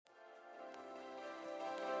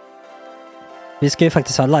Vi ska ju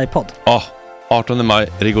faktiskt ha livepodd. Ja, 18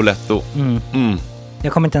 maj, Rigoletto.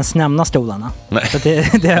 Jag kommer inte ens nämna stolarna. Nej. För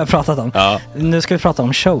det har jag pratat om. Ja. Nu ska vi prata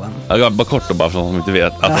om showen. Ja, bara kort då, bara för de som inte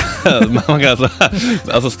vet. Man kan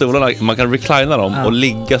alltså stolarna, man kan reclina dem och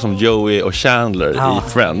ligga som Joey och Chandler i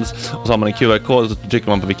Friends. Och så har man en QR-kod och så trycker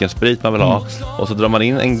man på vilken sprit man vill ha. Och så drar man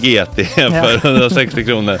in en GT för 160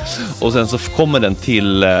 kronor. Och sen så kommer den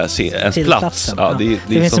till ens plats. Ja, det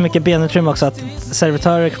finns så mycket benutrymme också att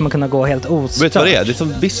servitörer kommer kunna gå helt ostört. Vet du vad det är? Det är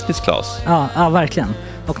som business class. Ja, verkligen.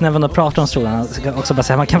 Och när man då pratar om stolarna så kan jag också bara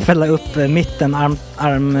säga att man kan fälla upp mitten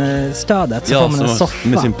armstödet så får man en soffa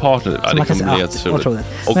med sin partner. Ja, det kommer bli helt otroligt.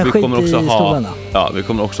 Och men vi kommer också stolarna. vi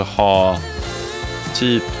kommer också ha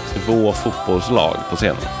typ 2 fotbollslag på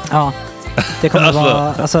scenen. Ja. Det kommer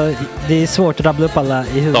vara, alltså det är svårt att rabbla upp alla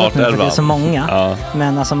i huvudet nu för det är så många. Ja.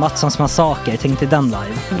 Men alltså Mattssons massaker, tänk till den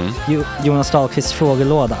live. Jonas Dahlqvists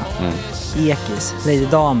frågelåda. Ekis, Lady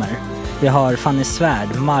Damer. Vi har Fanny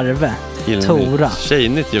Svärd, Marve, Tora.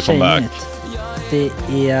 Tjejnytt gör comeback. Det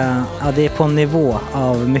är på en nivå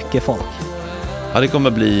av mycket folk. Ja, det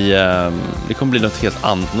kommer bli något helt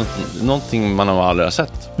annat. Någonting man har aldrig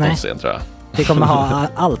sett på scen, tror jag. Vi kommer ha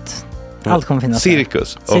allt. Allt kommer finnas.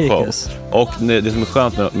 Cirkus. Och det som är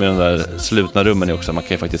skönt med de där slutna rummen är också att man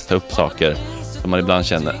kan ju faktiskt ta upp saker som man ibland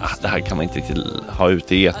känner det här kan man inte riktigt ha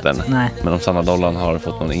ute i etern. Nej. Men om Sanna Dollan har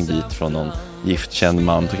fått någon invit från någon giftkänd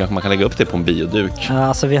man så kanske man kan lägga upp det på en bioduk. Ja,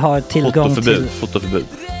 alltså vi har tillgång till fotoförbud.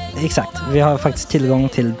 Exakt, vi har faktiskt tillgång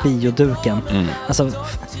till bioduken. Alltså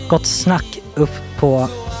gott snack upp på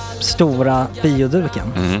stora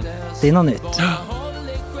bioduken. Det är något nytt.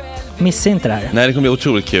 Missa inte det här. Nej, det kommer bli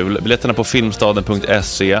otroligt kul. Biljetterna på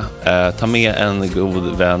filmstaden.se. Ta med en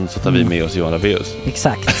god vän så tar vi med oss Johan Rabaeus.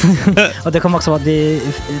 Exakt. Och det kommer också vara det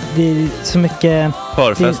är så mycket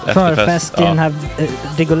förfest i den här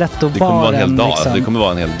Rigoletto-baren. Det kommer vara en hel dag. Liksom. Det kommer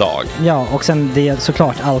vara en hel dag. Ja, och sen det är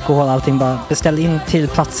såklart alkohol, allting. Bara beställ in till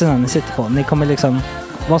platserna ni sitter på. Ni kommer liksom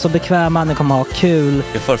vara så bekväma, ni kommer ha kul.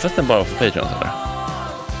 Är förfesten bara för Patreon eller?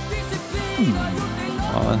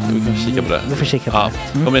 Ja, vi kan kika på det. Vi får kika på det.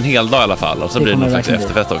 Det kommer en hel dag i alla fall. Och så blir det någon slags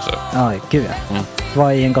efterfest också. Ja, gud ja.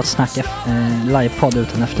 Vad är en gott snack livepodd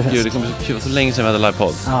utan efterfest? Gud, det kommer bli så länge sedan vi hade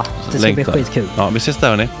livepodd. Ja, det ska bli skitkul. Ja, vi ses där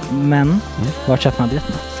hörni. Men, var köper man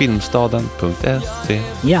biljetterna? Filmstaden.se.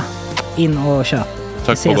 Ja, in och köp.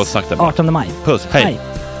 Tack på gott snack där. 18 maj. Puss, hej.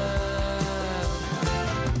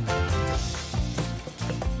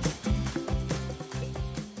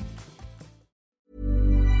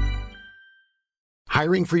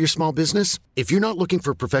 Hiring for your small business? If you're not looking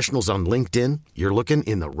for professionals on LinkedIn, you're looking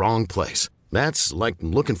in the wrong place. That's like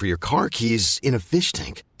looking for your car keys in a fish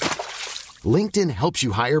tank. LinkedIn helps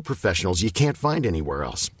you hire professionals you can't find anywhere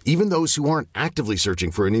else, even those who aren't actively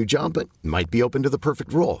searching for a new job but might be open to the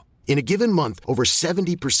perfect role. In a given month, over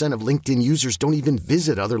 70% of LinkedIn users don't even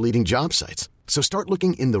visit other leading job sites. So start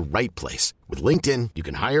looking in the right place. With LinkedIn, you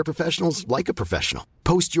can hire professionals like a professional.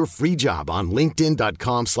 Post your free job on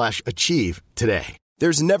linkedin.com/achieve today.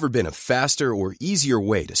 There's never been a faster or easier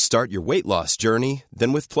way to start your weight loss journey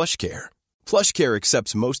than with PlushCare. PlushCare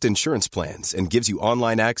accepts most insurance plans and gives you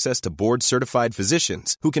online access to board-certified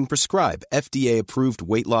physicians who can prescribe FDA-approved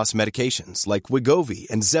weight loss medications like Wegovy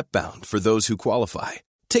and Zepbound for those who qualify.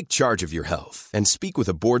 Take charge of your health and speak with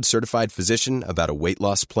a board-certified physician about a weight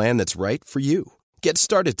loss plan that's right for you. Get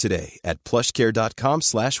started today at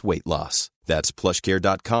plushcare.com/weightloss. That's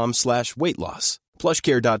plushcare.com/weightloss.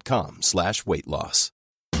 plushcare.com/weightloss.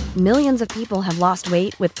 Millions of people have lost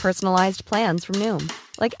weight with personalized plans from Noom.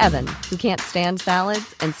 Like Evan, who can't stand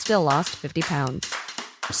salads and still lost 50 pounds.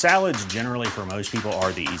 Salads generally for most people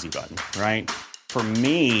are the easy button, right? For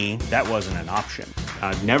me, that wasn't an option.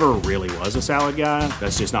 I never really was a salad guy.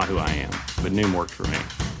 That's just not who I am. But Noom worked for me.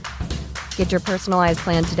 Get your personalized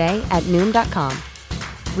plan today at Noom.com.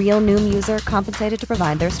 Real Noom user compensated to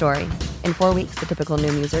provide their story. In 4 weeks, the typical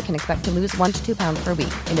Noom user can expect to lose 1 to 2 pounds per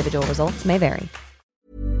week. Individual results may vary.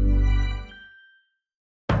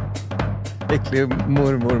 Äcklig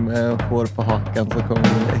mormor med hår på hakan så kommer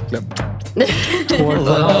det äckliga hår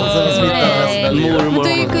på halsen smittar. Mormor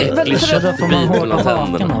äcklig Då får man hår på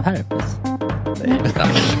hakan av herpes.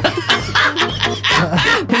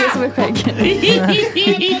 Det är som en skägg.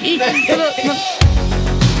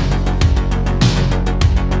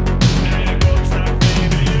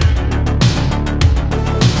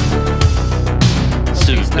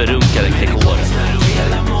 Superrunkare Gregor.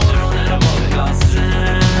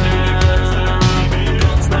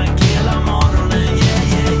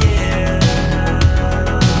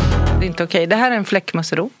 Det är inte okej. Det här är en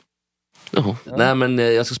fläckmussero. Nej, men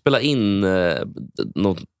jag ska spela in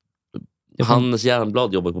något. Hannes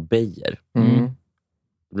Järnblad jobbar på Beijer.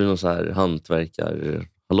 Det blir någon så här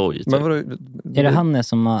hantverkar-halloj. Typ. Men är det Hannes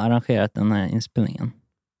som har arrangerat den här inspelningen?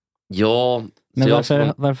 Ja. Men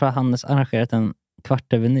varför har Hannes arrangerat den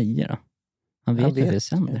 8:15 då? Han vet ju hur det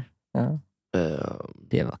sänder. Ja.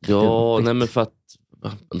 Det var nej men för att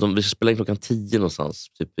vi ska spela in 10:00 någonstans.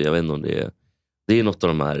 Typ, jag vet inte om det är något av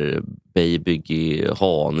de här Beigbygg i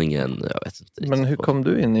Haningen. Jag vet inte. Men hur kom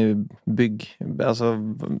du in i bygg? Alltså,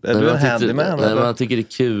 är du en handyman? Nej, man tycker det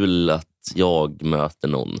är kul att jag möter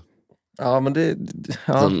någon. Ja, men det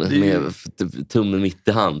med tummen mitt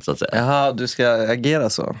i hand, så att säga. Jaha, du ska agera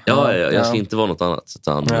så? Ja, jag ska inte vara något annat.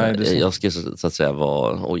 Utan jag ska så att säga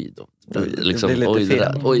vara... Oj, då. Liksom, det blir lite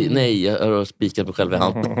fel. Oj, nej, jag har spikat mig själv i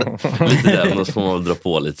handen. Lite där, men så får man dra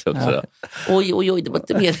på lite också. Ja. Oj, det var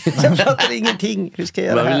inte mer. Jag pratar ingenting. Hur ska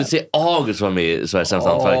jag göra? Man vill se August vara med i Sveriges sämsta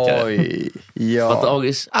hantverkare. Oj, ja. För att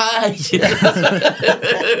August... Aj!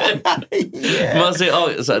 Man ser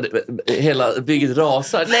August, så här, hela bygget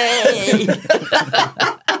rasar. Nej!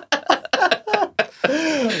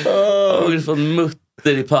 August får en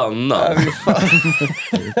mutter i pannan.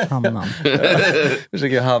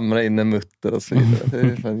 Försöker hamra in en mutter och så vidare. Det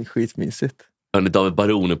är fan skitmysigt. Hörrni, David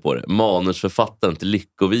Baron är på det. Manusförfattaren till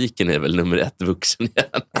Lyckoviken är väl nummer 1 vuxen igen.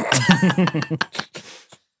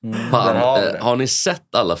 Har ni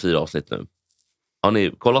sett alla 4 avsnitt nu? Har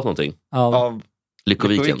ni kollat någonting? Av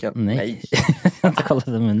Lyckoviken? Nej. Jag har inte kollat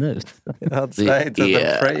en minut.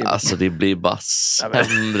 Det blir bara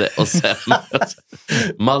sämre och sämre.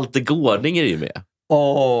 Malte Gårding är ju med.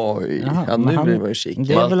 Oj, nu blir man ju kika.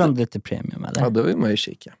 Det är väl ändå lite premium, eller? Ja, då vill man ju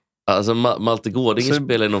kika. Alltså Malte Gårding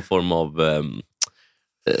spelar i någon form av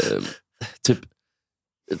typ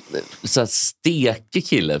såhär stekig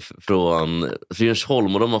kille från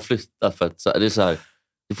Djursholm, och de har flyttat för att det är så här,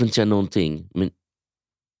 du får inte säga någonting, men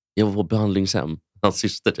jag var på behandlingshem, hans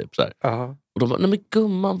syster typ så här. Och de bara, nej men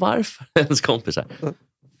gumman, varför? Hennes kompisar.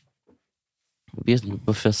 Jag vet inte,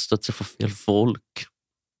 på fest att träffa fel folk.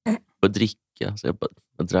 Och dricka. Så jag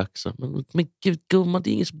drack så. Men gud gumman, det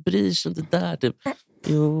är ingen som bryr sig om det där typ.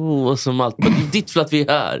 Jo, och som allt. Men det är ditt för att vi är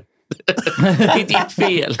här. Det är ditt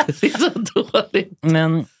fel. Det är så dåligt.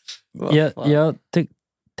 Men jag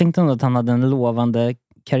tänkte nog att han hade en lovande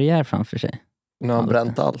karriär framför sig. Nu har han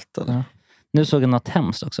bränt allt, eller? Ja. Nu såg jag något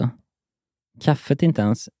hemskt också. Kaffet är inte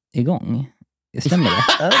ens igång. Stämmer det?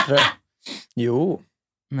 Ja, det tror jag. Jo.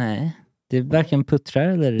 Nej, det är varken puttrar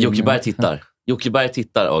eller... Jocke Berg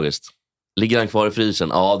tittar, August. Ligger han kvar i frysen?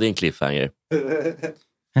 Ja, det är en cliffhanger.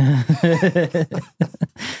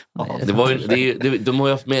 De har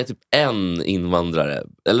ju haft med typ en invandrare.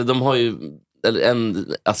 Eller de har ju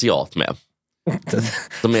en asiat med.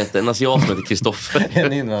 En asiat som heter Kristoffer.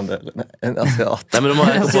 En invandrare? En asiat? Nej, men de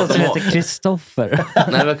har en asiat som heter Kristoffer.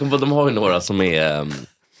 Nej, de har ju några som är...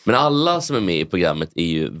 Men alla som är med i programmet är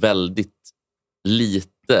ju väldigt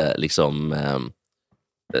lite liksom...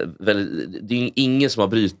 det är ju ingen som har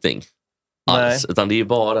brytning alls, utan det är ju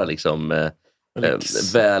bara liksom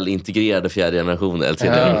väl integrerade fjärde generationer eller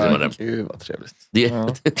tredje generationer. Gud vad trevligt. Det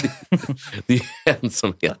är en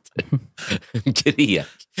som heter en grek,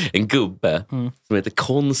 en gubbe som heter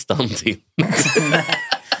Konstantin.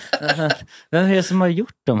 Vem är det som har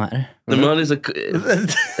gjort de här? Nej, men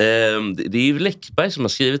det är ju Läckberg som har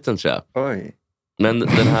skrivit den, tror jag. Oj. Men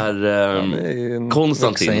den här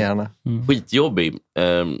Konstantin, skitjobbig.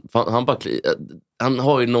 Han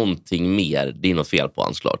har ju någonting mer. Det är något fel på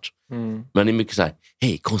hans, klart. Men det är mycket så här: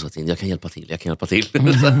 hej Konstantin, jag kan hjälpa till.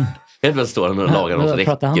 Helt väl står han och lagar något räcker.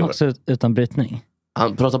 Pratar han också utan brytning?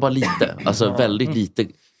 Han pratar bara lite. Alltså väldigt lite.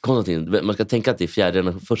 Konstantin, man ska tänka att det är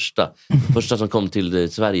fjärde första som kom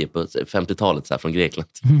till Sverige på 50-talet så här, från Grekland.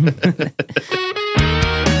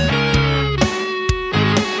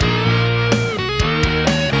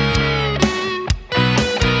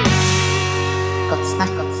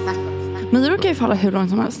 Myror kan ju falla hur långt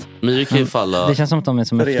som helst. Myror kan ju falla... Det känns som att de är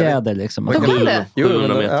som en fjäder liksom. De kan det?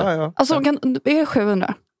 700 meter. Ja. Alltså är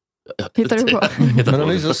 700? Hittar du på? Men de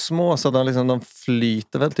är ju så små så att de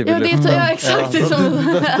flyter väl typ i luften. Ja, exakt. Det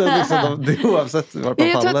är oavsett vart man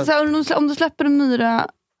faller. Jag tror att om du släpper en myra...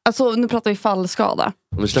 Alltså nu pratar vi fallskada.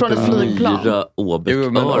 Om vi släpper en myra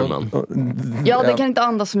Åbäck-örman. Ja, den kan inte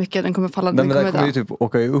andas så mycket. Den kommer falla. Nej, men den kommer ju typ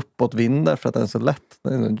åka uppåt vindar för att den är så lätt.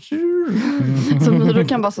 Så myror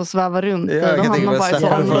kan bara så sväva runt. Jag tänker bara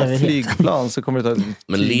släppa ett flygplan så kommer det ta...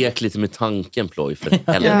 Men lek lite med tanken, Ploy, för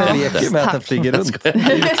helvete. Leker med att den flyger runt. Det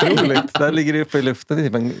är otroligt. Där ligger det uppe i luften i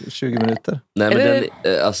typ 20 minuter. Nej, men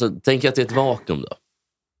alltså, tänk att det är ett vakuum då.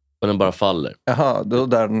 Och den bara faller. Jaha, då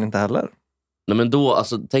där den inte heller. Nej, men då,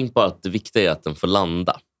 alltså, tänk bara att det viktiga är att den får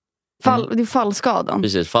landa. Det är fallskadan.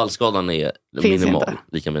 Precis, fallskadan är minimal,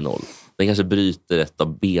 lika med 0. Den kanske bryter ett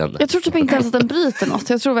av benen. Jag tror typ inte ens att den bryter något.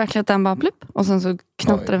 Jag tror verkligen att den bara blipp och sen så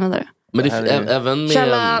knattar den vidare. Men det även med...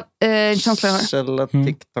 Källa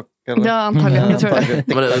TikTok eller? Ja, antagligen. Jag tror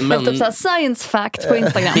det. Men typ såhär science fact på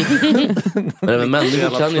Instagram. Men även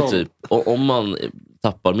människor kan ju typ, om man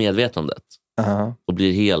tappar medvetandet och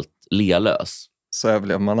blir helt lealös. Så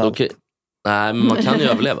överlever man allt. Nej, men man kan ju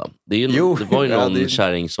överleva. Det var ju någon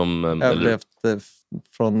kärring som... överlevt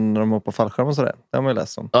från när de var på fallskärm och sådär. Det har man ju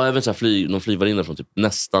läst om. Ja, även såhär någon flygvärdinna från typ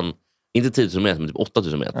nästan... Inte 10 000 meter, men typ 8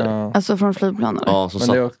 000 meter. Ja. Alltså från flygplanen? Ja, som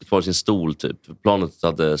satt kvar i sin stol typ. Planet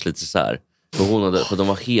hade slitits isär. För de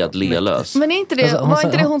var helt lealös. Men är inte det, alltså, var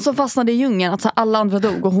inte det hon som fastnade i djungeln? Att alla andra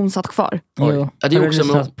dog och hon satt kvar? Jo, ja, det är också,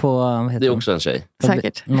 det är också en tjej.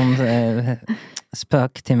 Säkert. Någon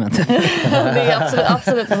spöktimmen. Det är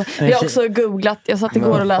absolut. Jag har också googlat. Jag satt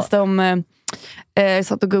igår och läste om... jag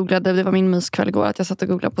satt och googlade, det var min myskväll igår, att jag satt och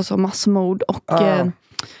googlade på så massmord och...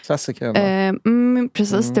 klassiker.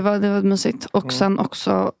 Precis, det var mysigt. Och sen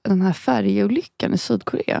också den här färjeolyckan i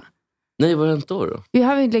Sydkorea. Nej, vad hände då? Det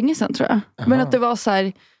här var ju länge sedan tror jag. Men att det var så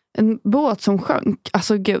här en båt som sjönk.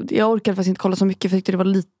 Alltså gud, jag orkade faktiskt inte kolla så mycket för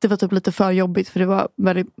det var typ lite för jobbigt för det var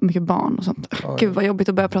väldigt mycket barn och sånt. Gud vad jobbigt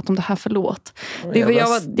att börja prata om det här, förlåt.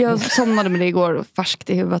 Jag somnade med det igår färskt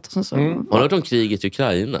i huvudet och så. Har du hört om kriget i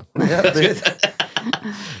Ukraina?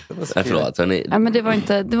 Förlåt. Nej, men det var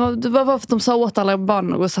inte det var för att de sa åt alla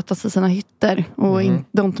barn att gå och sätta sig i sina hytter och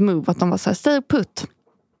don't move, att de var så här, stay put.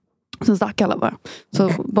 Sen stack alla bara.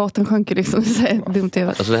 Så båten sjönk liksom. Dumt i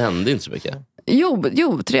huvudet. Alltså det hände inte så mycket. Jo,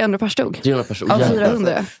 300 pers stod. 300 pers. Av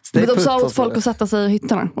 400. Men de sa åt folk att sätta sig i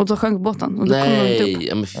hytterna. Och så sjönk båten. Och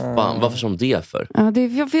nej, men fan, varför som det för? Ja, det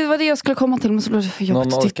var det jag skulle komma till. Men så blev det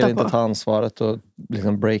jobbigt att titta på. Någon orkar inte ta ansvaret och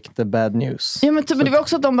liksom break the bad news. Ja, men det var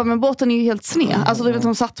också att de bara, men båten är ju helt sned. Alltså det var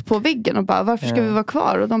de satt på väggen och bara, varför ska vi vara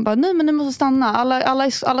kvar? Och de bara, nej men ni måste stanna.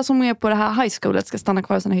 Alla som är på det här high schoolet ska stanna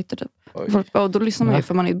kvar i sina hytter typ. Folk bara, och då lyssnar man ju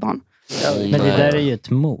för man är ett barn. Men det där är ju ett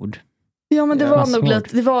mord. Ja, men det var nog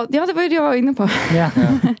lite... Det var ju det jag var inne på. Ja.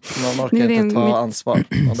 Man orkar inte ta ansvar.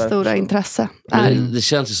 Stora intresse. Det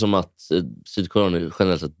känns ju som att Sydkorea är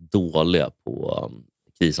generellt sett dåliga på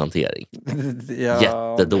krishantering.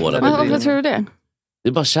 Jättedåliga. Men varför tror du det? Det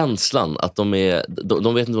är bara känslan att de vet inte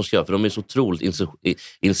vad de ska göra. För de är så otroligt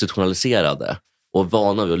institutionaliserade och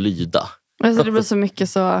vana vid att lyda. Alltså det blir så mycket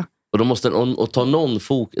så... Och de måste ta någon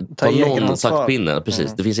taktpinne.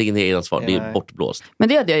 Precis, det finns ingen egen ansvar. Det är bortblåst. Men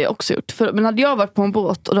det hade jag ju också gjort. Men hade jag varit på en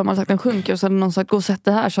båt och de hade sagt den sjunker och så hade någon sagt gå och sätt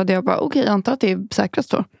det här, så hade jag bara okej, jag antar att det är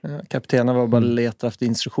säkrast då. Kaptenen var bara letar efter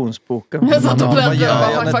instruktionsboken. Jag satt och bläddrade.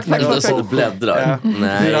 Jag satt och bläddrar.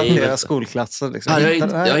 Nej. Skolklasser liksom.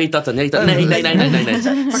 Jag har hittat den. Nej.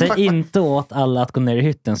 Säg inte åt alla att gå ner i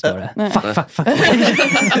hytten, står det. Fuck.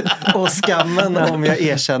 Och skammen om jag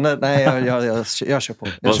erkänner. Nej, jag kör på.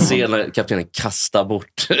 Man ser när kaptenen kastar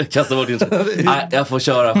bort nej, jag får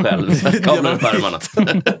köra själv. Kablar upp armarna.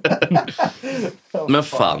 Men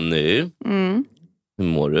Fanny, hur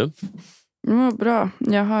mår du? Bra.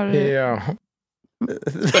 Jag har... Ja.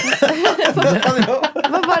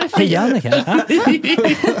 Vad var det för Jannica?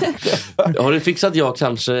 Har du fixat jag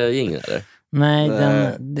kanske ingen eller? Nej,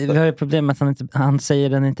 vi har ju problem med att han säger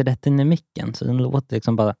den inte rätt in i micken, så den låter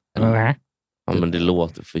liksom bara... Ja, men det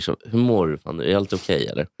låter... Hur mår du, Fanny? Är allt okej,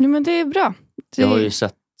 eller? Nej, men det är bra. Jag har ju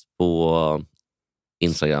sett på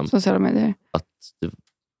Instagram sociala medier att det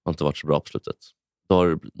har inte varit så bra på slutet. Du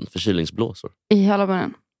har förkylningsblåsor. I hela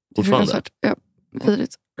början. Fortfarande? Ja,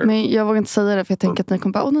 vidrigt. Men jag vågar inte säga det för jag tänker att ni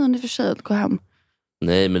kommer bara, nej, ni är förkyld, gå hem.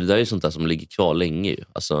 Nej, men det där är ju sånt där som ligger kvar länge ju.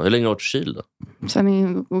 Alltså, hur länge har du varit förkyld då? Sen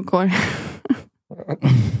igår.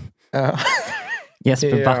 Ja.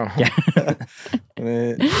 Jesper backar.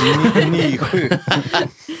 Nysjuk.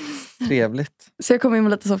 Trevligt. Så jag kom in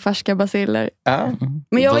med lite så färska basiller. Ja.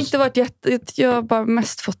 Men jag har inte varit jag har bara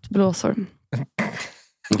mest fått blåsor.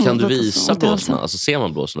 Men kan du visa blåsorna? Alltså ser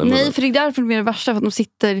man blåsorna? Nej, för det är därför det blir det värsta, för att de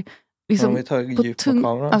sitter liksom på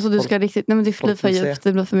kameran. Alltså du ska riktigt, nej men det blir för djupt,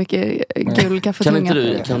 det blir för mycket gul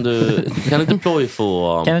kaffetunga. Kan inte Ploy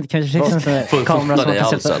få kan du fixa en kamera som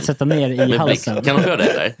man kan sätta ner i halsen? Kan du göra det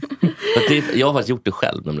eller? Jag har faktiskt gjort det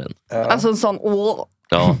själv nämligen. Alltså en sån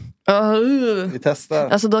Ja. Vi testar.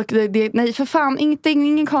 Alltså nej för fan,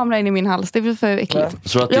 ingen kamera in i min hals. Det blir för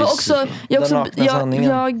äckligt.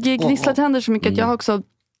 Jag gnisslar tänder så mycket att jag har också...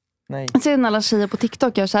 Nej. Jag ser alla tjejer på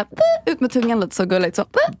TikTok gör så här, ut med tungan lite så gulligt så.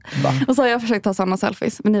 Och så har jag försökt ta sådana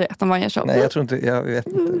selfies, men ni vet om vad jag kör. Nej, jag tror inte, jag vet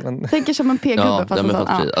inte. Men... Tänker som en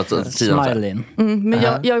p-gubbe Smiling. Men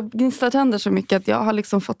jag gnisslar tänder så mycket att jag har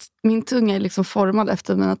liksom fått, min tunga är liksom formad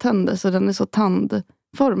efter mina tänder, så den är så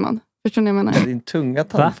tandformad. Förstår ni vad jag menar? Är din tunga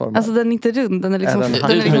tandform? Alltså den är inte rund, den är liksom...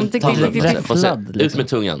 Ut med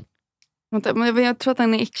tungan. Vänta, men jag tror att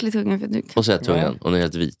den är äcklig tungan. Och så är tungan, och den är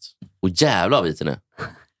helt vit. Och jävla vad vit den är.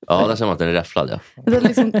 Ja, där ser man att den är räfflad, ja. Det är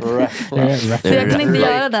liksom... Så jag kan inte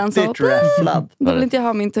göra den så. Då vill inte jag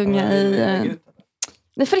ha min tunga i...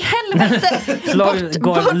 Nej, för i helvete!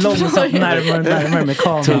 Går långsamt närmare med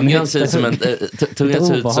kameran. Tungan ser ut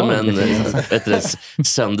som en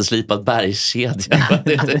sönderslipad bergskedja.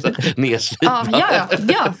 Nerslipad.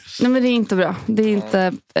 Ja. Nej, men det är inte bra. Det är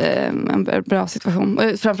inte en bra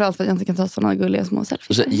situation. Framförallt för att jag inte kan ta sådana gulliga små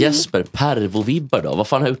selfies. Jesper, pervovibbar då? Vad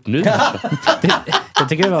fan har jag gjort nu? Jag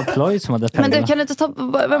tycker det var Ploy som hade pervo. Men du, kan du inte ta...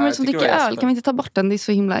 Vem är det som dricker öl? Kan vi inte ta bort den? Det är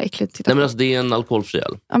så himla äckligt. Nej, men alltså, det är en alkoholfri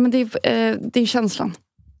öl. Ja, men det är känslan.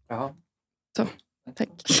 Jaha. Så, tack.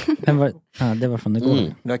 Det var från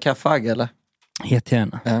igår. Du har kaffeagg eller?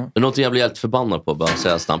 Jättegärna. Ja. Någonting jag blir helt förbannad på, bara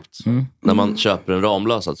säga snabbt. När man köper en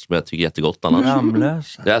Ramlösa, som jag tycker är jättegott annars.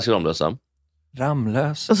 Ramlösa? Jag älskar Ramlösa.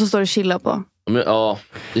 Ramlösa. Och så står det chilla på. Men, ja,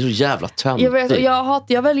 det är så jävla töntigt.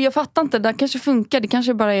 Jag fattar inte, det kanske funkar. Det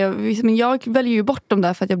kanske bara är, men jag väljer ju bort dem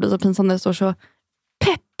där för att jag blir så pinsam när det står så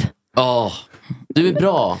pepp. Du är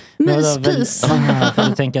bra. Myspys. För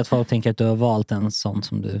du tänker att folk tänker att du har valt en sån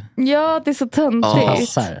som du... Ja, det är så töntigt.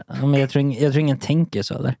 Passar. Men jag tror ingen tänker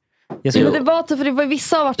så, eller? Men det var typ, för det var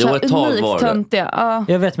vissa har varit så unikt töntiga.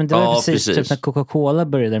 Jag vet, men det var precis typ när Coca-Cola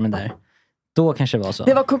började med det där. Då kanske det var så.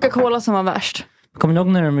 Det var Coca-Cola som var värst. Kommer du ihåg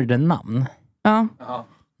när de gjorde namn? Ja.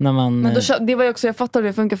 När man, men då, det var ju också, jag fattade hur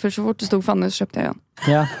det funkar, för så fort det stod Fanny så köpte jag igen.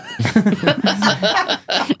 Ja.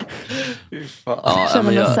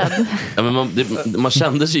 Man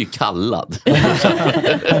kände sig ju kallad.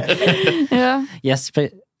 Ja. Jesper,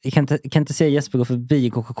 jag kan inte se Jesper gå förbi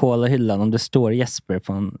Coca-Cola-hyllan om det står Jesper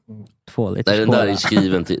på en 2 liters. Nej, den där är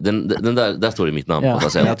skriven till, den där står det mitt namn på.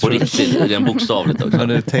 På riktigt, det är en bokstavligt också. Men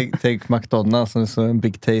du, tänk McDonalds som står en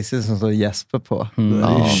Big Tasty som står Jesper på.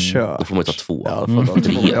 Då får man ta 2. Ja,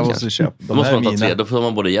 3. Jag måste köpa. Då måste man ta 3. Då får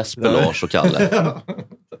man både Jesper, Lars och Kalle.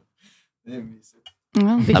 Det är mysigt.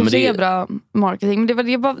 Ja, det kanske är bra marketing. Men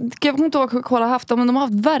jag kommer inte ihåg att Coca-Cola har haft dem, men de har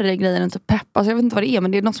haft värre grejer än typ pepp. Alltså, jag vet inte vad det är,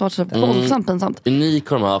 men det är något som har varit så våldsamt pinsamt. Unik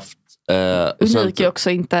har de haft. Unik är också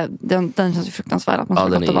inte, den känns ju fruktansvärd att man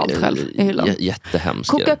ska gått och valt själv i hyllan.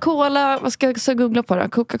 Jättehemskt. Coca-Cola, vad ska jag googla på då?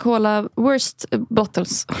 Coca-Cola worst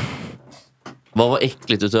bottles. Vad var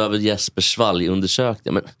äckligt utöver Jespers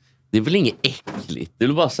svalgundersökning? Men det är väl inget äckligt. Det är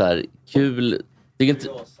väl bara så här kul. Tycker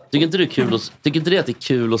inte det är kul tycker inte det att det är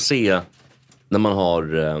kul att se när man har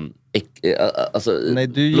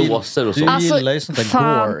blåser och så. Du gillar ju sånt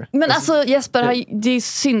där gore. Men alltså Jesper, det är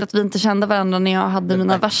synd att vi inte kände varandra när jag hade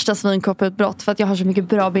mina värsta svinkopputbrott, för att jag har så mycket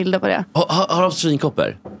bra bilder på det. Har du haft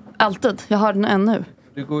svinkoppor? Alltid, jag har den ännu.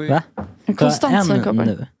 Va? En konstant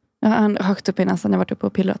svinkoppor. Jag har en högt upp i näsan, jag har varit uppe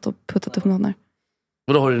och pillat och puttat upp någon där.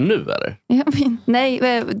 Men då har du det nu eller? Ja,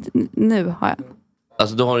 nej, nu har jag.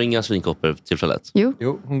 Alltså du har inga svinkoppor tillfället?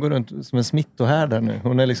 Jo, hon går runt som en smittohärdare nu.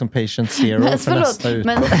 Hon är liksom patient zero för nästa ut.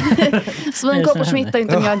 Men svinkoppor smittar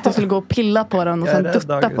inte om jag inte skulle gå och pilla på dem och sen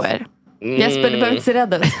dutta på er. Jesper, du behöver inte se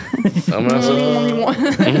rädd ut. Ja, men alltså,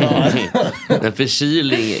 en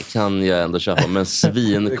förkylning kan jag ändå köpa, men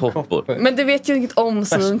svinkoppor. Men du vet ju inte om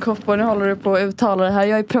svinkoppor. Nu håller du på att uttala det här.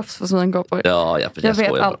 Jag är proffs på svinkoppor. Ja, jag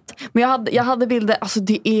vet allt. Men jag hade bilder, alltså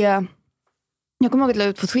det är... Jag kommer ihåg att jag la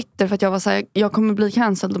ut på Twitter för att jag var så här, jag kommer bli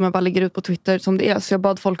cancelled om jag bara lägger ut på Twitter som det är. Så jag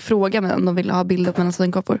bad folk fråga mig om de ville ha bilder på mina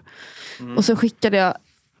svinkoppor. Och så skickade jag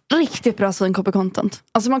riktigt bra svinkoppor-content.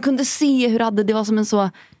 Alltså man kunde se hur det var som en så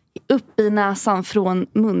upp i näsan från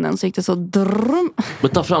munnen, så gick det så drum.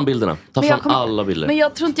 Men ta fram bilderna. Ta fram alla bilder. Men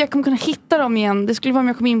jag tror inte jag kommer kunna hitta dem igen. Det skulle vara om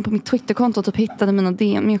jag kom in på mitt Twitterkonto och typ hittade mina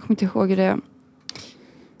DM. Men jag kommer inte ihåg hur det...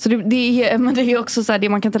 Så det är också så här, det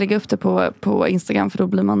man kan inte lägga upp det på Instagram, för då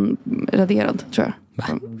blir man raderad, tror jag.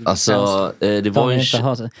 Va? Alltså, det var ju...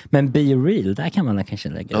 Men Be Real, där kan man kanske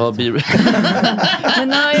lägga ut. Be Real. Men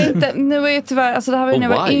nu är jag tyvärr, alltså det här var ju när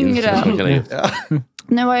jag var yngre.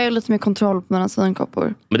 Nu har jag lite mer kontroll på mina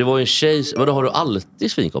svinkoppor. Men det var ju en tjej, vadå, har du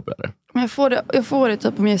alltid svinkoppor eller? Men jag får det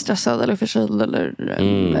typ om jag är stressad eller förkyld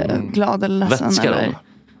eller glad eller ledsen. Vätskar de?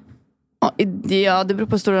 Ja, det beror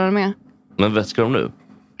på hur stora de är. Men vätskar de nu?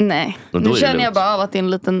 Nej, nu känner jag bara av att det är en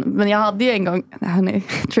liten... Men jag hade ju en gång... Hörni,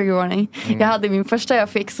 trigger warning. Jag hade min första jag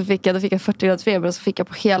fick, då fick jag 40 graders feber och så fick jag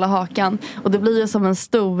på hela hakan. Och det blir ju som en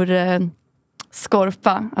stor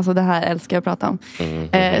skorpa. Alltså det här älskar jag att prata om.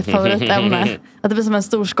 Ett favoritämne. Att det blir som en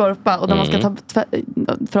stor skorpa. Och när man ska ta...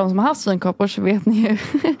 För de som har haft svinkoppor så vet ni ju.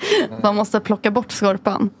 Man måste plocka bort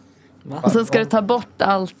skorpan. Och sen ska du ta bort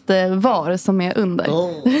allt var som är under.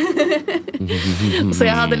 Så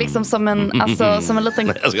jag hade liksom som en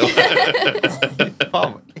liten...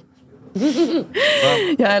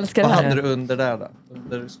 Jag älskar det här. Vad hade du under där då?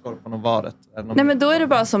 Under skorpan och varet? Nej, men då är det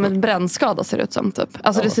bara som en brännskada ser det ut som typ.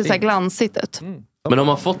 Alltså det ser så här glansigt ut. Men om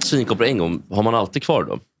man fått svinkoppor en gång, har man alltid kvar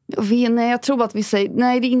då? Nej, jag tror att vi säger,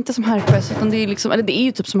 nej det är inte som herpes, utan det är liksom, eller det är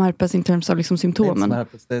ju typ som herpes i terms av liksom symptomen. Det är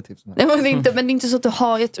inte som herpes, det är typ som herpes. Men det är inte så att du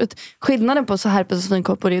har, jag tror att skillnaden på så herpes och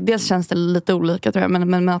svinkoppor är, dels känns det lite olika tror jag,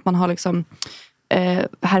 men att man har liksom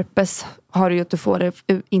herpes har ju att du får det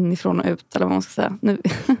inifrån och ut, eller vad man ska säga.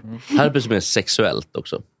 Herpes är mer sexuellt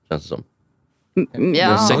också, känns det som.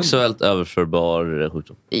 Ja. Sexuellt överförbar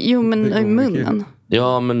sjukdom. Jo, men i munnen.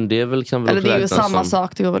 Ja, men det är väl, kan väl eller det är ju samma som,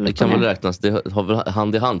 sak. Det kan väl räknas, det har väl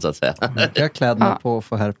hand i hand så att säga. Man kan kläderna på och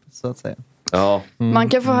få herpes så att säga. Ja. Man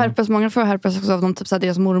kan få herpes, många får herpes också av de typ såhär,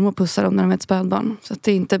 deras mormor pussar dem när de är ett spädbarn. Så att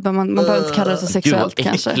det är inte, man behöver inte kalla det så sexuellt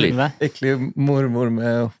kanske. Äcklig mormor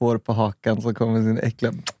med hår på hakan som kommer sin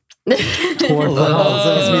äckliga hår på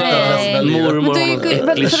halsen smittar resten av livet. Mormor har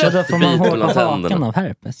någon äcklig får man hår på hakan tänderna av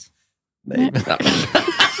herpes. Nej.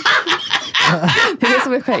 Det är det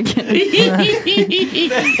som är skägg.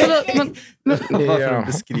 Varför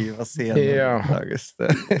beskriva scenen?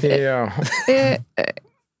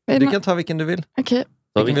 Du kan ta vilken du vill. Okej.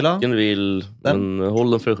 Ta vilken du vill, men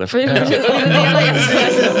håll den för dig själv.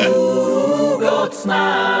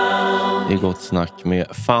 Det är gott snack med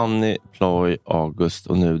Fanny, Ploy, August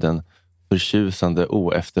och nu den förtjusande,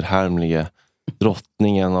 oefterhärmlige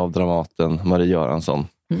drottningen av Dramaten, Marie Göransson.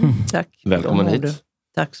 Tack. Välkommen hit.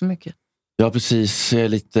 Tack så mycket. Jag har precis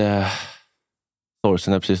lite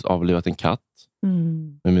sorgsen. Jag har precis avlivat en katt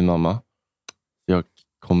med min mamma. Jag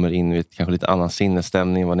kommer in i kanske lite annan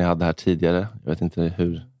sinnesstämning än vad ni hade här tidigare. Jag vet inte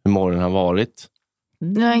hur morgonen har varit.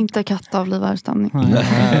 Jag är inte kattavlivarstämning.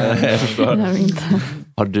 Jag förstår.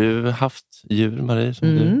 Har du haft djur, Marie?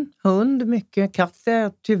 Hund, mycket. Katt är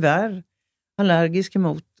jag tyvärr allergisk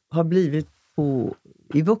emot. Har blivit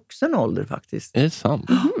i vuxen ålder faktiskt. Är det sant?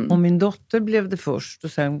 Och min dotter blev det först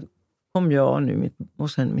och sen kom jag nu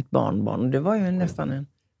och sen mitt barnbarn. Och det var ju nästan en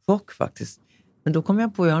chock faktiskt. Men då kom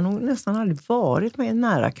jag på, jag har nog nästan aldrig varit med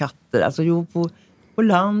nära katter. Alltså jo, på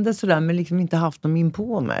landet sådär, men liksom inte haft dem in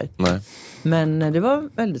på mig. Nej. Men det var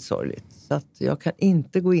väldigt sorgligt. Så att jag kan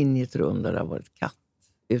inte gå in i ett rum där det har varit katt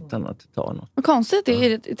utan att ta något. Vad konstigt,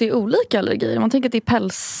 det är olika allergier. Man tänker att det är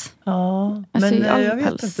päls. Ja, men jag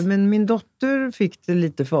vet inte. Men min dotter fick det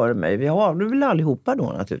lite före mig. Vi har det väl allihopa då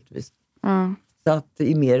naturligtvis. Så att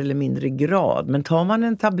i mer eller mindre grad. Men tar man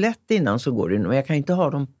en tablett innan så går det nog. Jag kan inte ha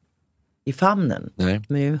dem i famnen. Nej.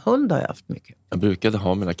 Men hund har jag haft mycket. Jag brukade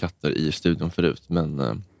ha mina katter i studion förut,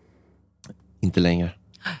 men inte längre.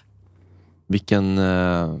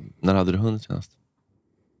 När hade du hund senast?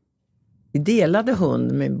 Vi delade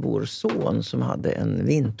hund med vår son som hade en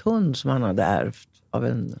vinthund som han hade ärvt av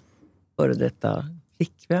en före detta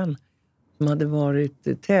flickvän. Som hade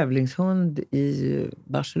varit tävlingshund i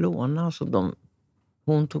Barcelona. Så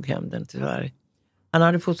hon tog hem den till Sverige. Han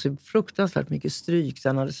hade fått sig fruktansvärt mycket stryk. Så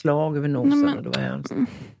han hade slag över nosen och det var hemskt.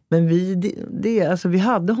 Men vi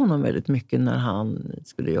hade honom väldigt mycket när han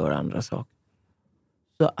skulle göra andra saker.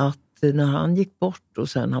 Så att när han gick bort och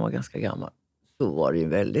sen han var ganska gammal så var det ju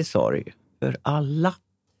väldigt sorg för alla.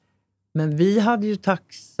 Men vi hade ju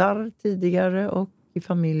taxar tidigare och i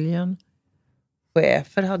familjen.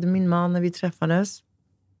 Chefer hade min man när vi träffades.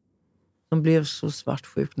 Som blev så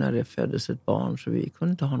svartsjuk när det föddes ett barn så vi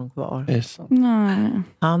kunde inte ha honom kvar. Nej.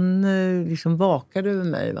 Han liksom vakade över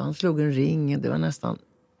mig. Han slog en ring. Det var nästan,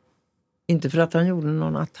 inte för att han gjorde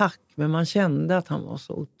någon attack, men man kände att han var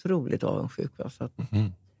så otroligt avundsjuk. Så att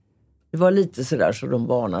det var lite sådär så de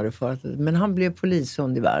varnade för att, men han blev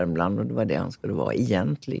polishund i Värmland och det var det han skulle vara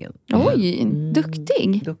egentligen. Oj,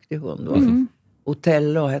 duktig. Duktig hund.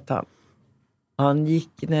 Otello hette han.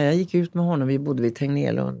 När jag gick ut med honom, vi bodde vid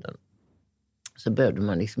Tegnérlunden, så behövde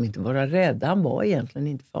man liksom inte vara rädd. Han var egentligen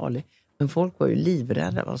inte farlig. Men folk var ju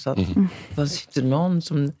livrädda. Va? Så att det fanns inte någon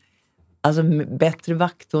som... Alltså bättre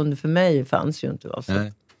vakthund för mig fanns ju inte. Va? Så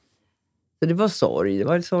det var sorg. Det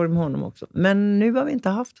var ett sorg med honom också. Men nu har vi inte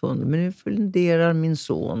haft hund. Men nu funderar min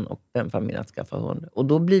son och den familjen att skaffa hund. Och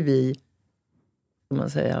då blir vi, kan man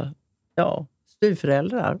säga,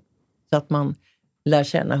 styvföräldrar. Så att man lär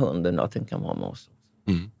känna hunden och att den kan vara med oss.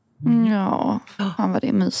 Ja, fan vad det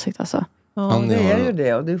är mysigt alltså. Ja, det är ju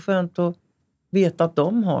det. Och det är skönt att veta att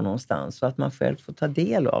de har någonstans. Så att man själv får ta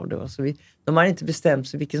del av det. Så de har inte bestämt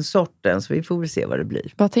sig vilken sort än. Så vi får väl se vad det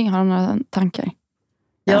blir. Har de några tankar?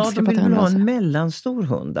 Ja, de vill väl ha en mellanstor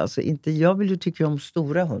hund. Alltså jag vill ju tycka om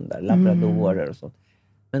stora hundar. Labradorer och sånt.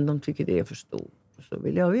 Men de tycker det är för stort. Så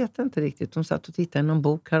jag vet inte riktigt. De satt och tittade i någon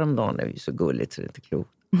bok häromdagen. Det är ju så gulligt så det är inte klokt.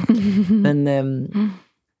 Men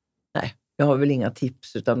nej, jag har väl inga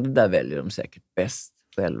tips. Utan det där väljer de säkert bäst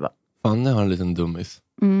själva. Fanny har en liten dummis.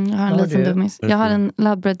 Jag har en liten dummis. Jag har en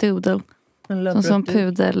labradoodle. Som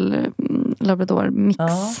pudel labrador mix.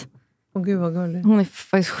 Ja. Åh gud vad gullig. Hon är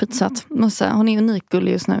faktiskt skitsatt. Hon är unik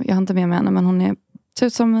gullig just nu. Jag har inte med mig henne, men hon ser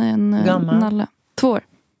ut som en nalle. 2 år.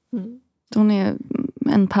 Hon är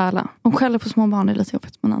en pärla. Hon skäller på små barn, det är lite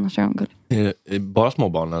jobbigt, men annars är hon gullig. Är det bara små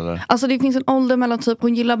barn eller? Alltså det finns en ålder mellan typ,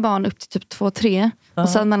 hon gillar barn upp till typ 2-3. Och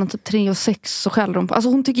sen mellan typ 3 och 6 så skäller hon på. Alltså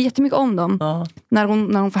hon tycker jättemycket om dem. När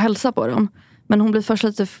hon får hälsa på dem. Men hon blir först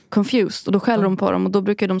lite confused och då skäller hon på dem och då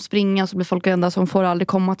brukar de springa så blir folk ända så hon får aldrig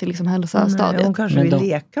komma till liksom hälsa-stadiet. Hon kanske vill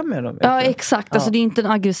leka med dem. Ja, exakt. Alltså det är inte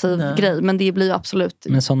en aggressiv grej, men det blir ju absolut.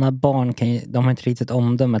 Men sådana barn de har inte riktigt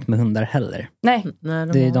omdömet med hundar heller. Nej.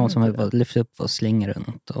 Det är de som har lyft upp och slänger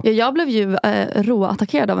runt. Och... Jag blev ju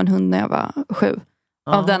råattackerad av en hund när jag var 7.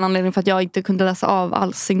 Av den anledningen för att jag inte kunde läsa av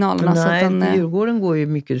all signalerna. Nej, så på Djurgården går ju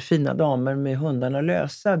mycket fina damer med hundarna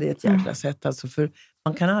lösa. Det är ett jäkla sätt. Alltså för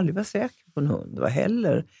man kan aldrig vara säker på en hund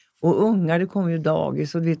heller. Och ungar, det kommer ju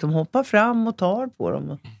dagis och de hoppar fram och tar på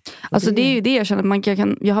dem. Alltså det är ju det jag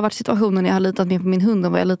känner. Jag har varit i situationen när jag har litat mer på min hund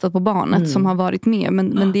än vad jag har litat på barnet som har varit med.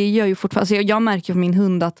 Men det gör ju fortfarande. Alltså jag märker på min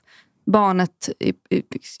hund att barnet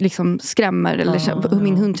liksom skrämmer eller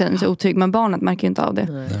min hund känner sig otrygg, men barnet märker ju inte av det.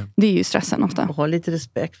 Nej. Det är ju stressen ofta. Och ha lite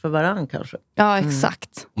respekt för varann kanske. Ja,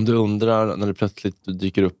 exakt. Om du undrar när det plötsligt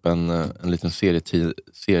dyker upp en liten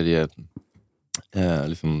serie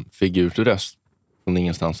liksom figurröst från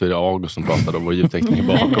ingenstans, så är det August som pratar och vår ljudtekniker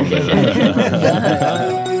bakom det.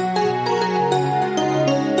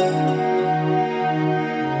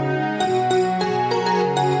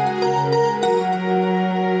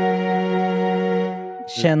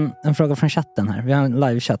 En fråga från chatten här. Vi har en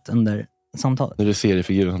live-chatt under samtalet. Nu är det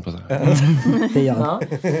seriefiguren som pratar. Det är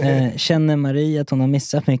jag. Känner Marie att hon har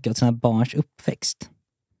missat mycket av sina barns uppväxt?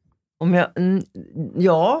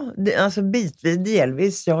 Alltså bitvis,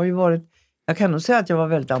 delvis. Jag kan nog säga att jag var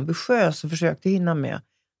väldigt ambitiös och försökte hinna med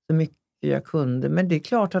så mycket jag kunde. Men det är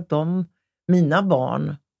klart att mina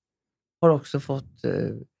barn har också fått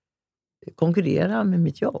konkurrera med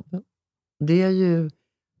mitt jobb. Det är ju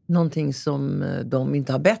någonting som de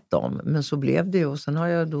inte har bett om, men så blev det. Och sen har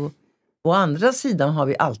jag då, å andra sidan har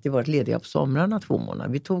vi alltid varit lediga på somrarna 2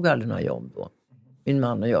 månader. Vi tog aldrig några jobb då, min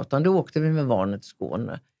man och jag, utan då åkte vi med barnet till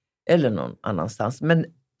Skåne eller någon annanstans. Men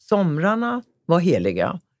somrarna var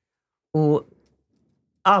heliga och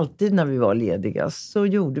alltid när vi var lediga så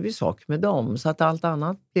gjorde vi saker med dem, så att allt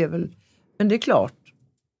annat blev väl, men det är klart,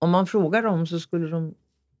 om man frågar dem så skulle de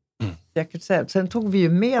säkert säga. Sen tog vi ju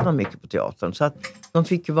med dem mycket på teatern, så att de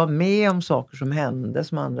fick ju vara med om saker som hände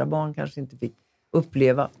som andra barn kanske inte fick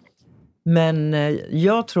uppleva. Men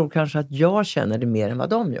jag tror kanske att jag känner det mer än vad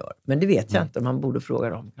de gör. Men det vet jag inte, man borde fråga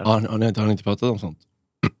dem. Har ni inte pratat om sånt?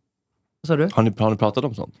 Vad sa du? Har ni pratat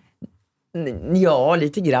om sånt? Ja,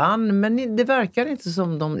 lite grann. Men det verkar inte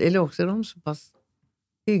som de, eller också är de så pass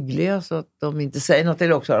hyggliga så att de inte säger något,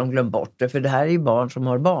 eller också har de glömt bort det. För det här är ju barn som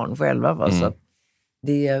har barn själva. Va? Så att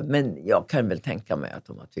men jag kan väl tänka mig att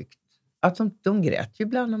de har tyckt att de grät ju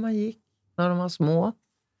ibland när man gick, när de var små.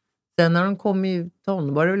 Sen när de kom i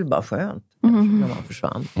ton var det väl bara skönt när man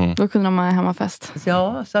försvann. Då kunde de ha hemmafest.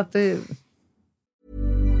 Ja, så att det...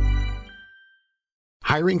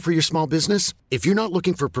 Hiring for your small business? If you're not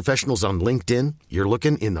looking for professionals on LinkedIn, you're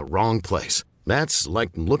looking in the wrong place. That's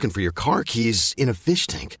like looking for your car keys in a fish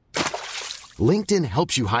tank. LinkedIn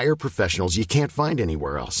helps you hire professionals you can't find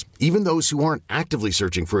anywhere else, even those who aren't actively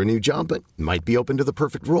searching for a new job but might be open to the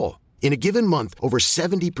perfect role. In a given month, over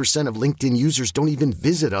 70% of LinkedIn users don't even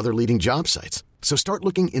visit other leading job sites. So start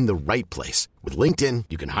looking in the right place. With LinkedIn,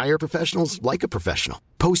 you can hire professionals like a professional.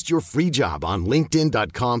 Post your free job on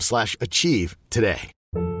linkedin.com/achieve today.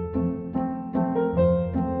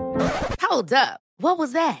 Hold up. What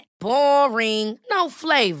was that? Boring. No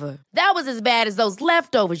flavor. That was as bad as those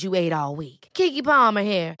leftovers you ate all week. Keke Palmer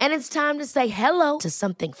here, and it's time to say hello to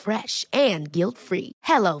something fresh and guilt-free.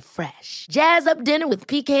 Hello Fresh. Jazz up dinner with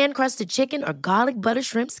pecan-crusted chicken or garlic butter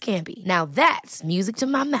shrimp scampi. Now that's music to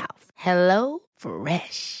my mouth. Hello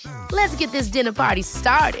Fresh. Let's get this dinner party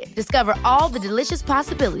started. Discover all the delicious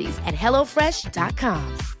possibilities at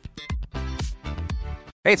hellofresh.com.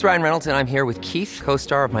 Hey, it's Ryan Reynolds, and I'm here with Keith,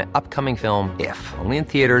 co-star of my upcoming film, If, only in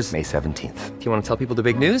theaters May 17th. Do you want to tell people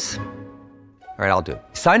the big news? All right, I'll do it.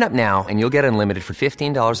 Sign up now and you'll get unlimited for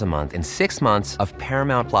 $15 a month and 6 months of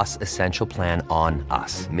Paramount Plus Essential Plan on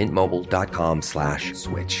us.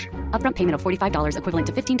 MintMobile.com/switch. Upfront payment of $45 equivalent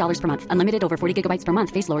to $15 per month. Unlimited over 40 gigabytes per month.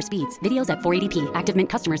 Face lower speeds. Videos at 480p. Active Mint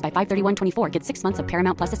customers by 531.24 get 6 months of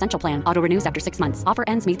Paramount Plus Essential Plan. Auto renews after 6 months. Offer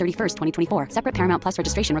ends May 31st, 2024. Separate Paramount Plus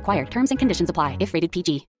registration required. Terms and conditions apply if rated PG.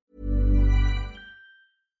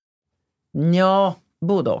 Ja,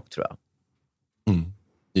 Både och tror jag.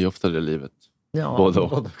 Det är ofta det livet. Ja, både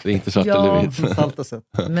och. Det är inte svart eller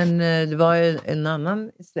vitt. Men det var en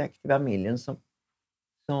annan släkt i familjen som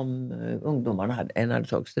ungdomarna hade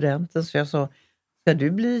tagit studenten. Så jag sa, ska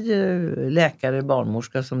du bli läkare,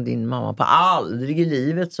 barnmorska som din mamma på? Aldrig i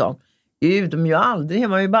livet, sa Gud, om jag aldrig,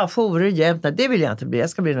 man ju bara jourer jämt. Nej, det vill jag inte bli, jag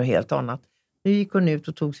ska bli något helt annat. Nu gick hon ut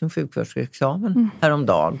och tog sin sjuksköterskeexamen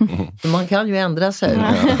häromdagen. Så man kan ju ändra sig.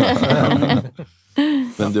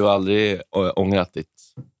 Men du har aldrig ångrat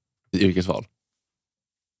ditt yrkesval?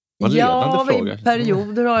 Ja, i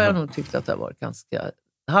perioder har jag nog tyckt att det har varit ganska...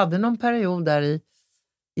 Jag hade någon period där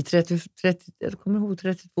i 30, jag kommer ihåg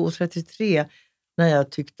 32, 33, när jag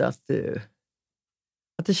tyckte att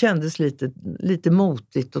det kändes lite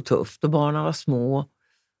motigt och tufft och barnen var små.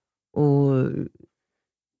 Och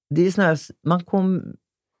det är sån här, man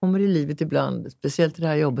kommer i livet ibland, speciellt i det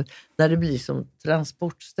här jobbet, när det blir som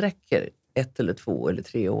transportsträckor 1 eller 2 eller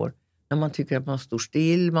 3 år. När man tycker att man står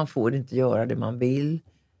still, man får inte göra det man vill.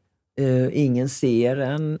 Ingen ser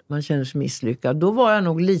en, man känner sig misslyckad. Då var jag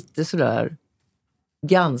nog lite sådär,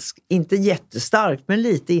 inte jättestarkt, men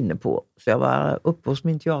lite inne på. Så jag var uppe hos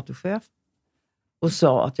min teaterchef och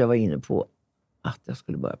sa att jag var inne på att jag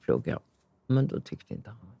skulle börja plugga. Men då tyckte inte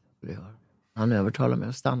han att jag skulle göra det. Han övertalade mig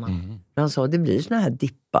att stanna. Han sa, det blir såna här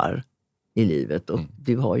dippar i livet och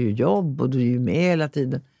du har ju jobb och du är ju med hela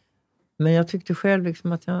tiden. Men jag tyckte själv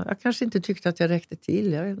liksom att jag kanske inte tyckte att jag räckte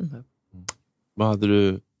till. Jag vet inte. Vad hade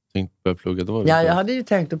du tänkt börja plugga då? Ja, jag hade ju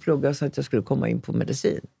tänkt att plugga så att jag skulle komma in på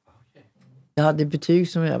medicin. Jag hade betyg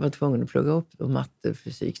som jag var tvungen att plugga upp. Och matte,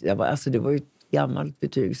 fysik. Det var ju ett gammalt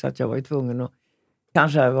betyg så att jag var ju tvungen att...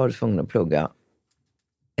 Kanske jag var tvungen att plugga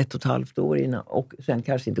 1,5 år innan. Och sen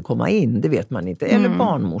kanske inte komma in, det vet man inte. Eller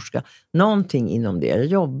barnmorska. Någonting inom det. Jag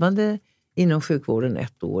jobbade inom sjukvården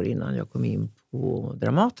 1 år innan jag kom in på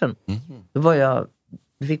Dramaten. Då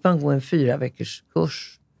fick man gå en 4 veckors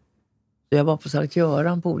kurs. Så jag var på Sankt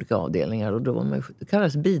Göran på olika avdelningar. Och då var man, det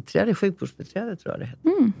kallas biträde, sjukvårdsbiträde tror jag det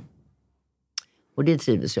hette. Och det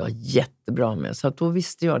trivdes jag jättebra med. Så att då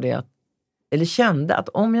visste jag det eller kände att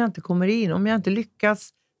om jag inte kommer in, om jag inte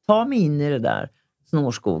lyckas ta mig in i det där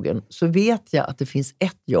snårskogen, så vet jag att det finns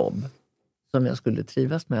ett jobb som jag skulle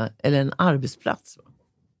trivas med, eller en arbetsplats.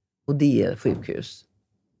 Och det är sjukhus.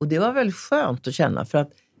 Och det var väldigt skönt att känna, för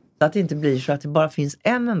att det inte blir så att det bara finns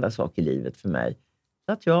en enda sak i livet för mig.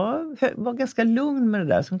 Så att jag var ganska lugn med det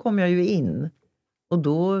där. Sen kom jag ju in och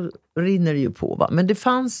då rinner det ju på. Va? Men det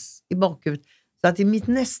fanns i bakhuvudet. Så att i mitt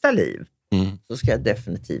nästa liv så ska jag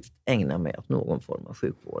definitivt ägna mig åt någon form av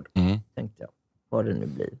sjukvård. Tänkte jag. Vad det nu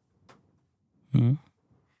blir.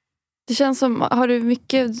 Det känns som,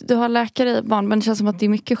 du har läkare i barn, men det känns som att det är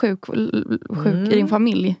mycket sjuk i din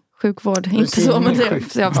familj. Sjukvård, inte så, men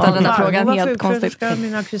jag ställer den här frågan helt konstigt.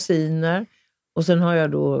 Mina kusiner. Och sen har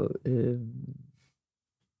jag då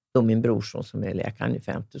min brorson som är läkare, han är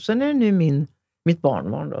 50. Sen är det nu mitt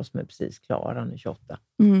barnbarn då, som är precis klar, han är 28.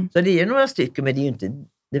 Så det är några stycken, men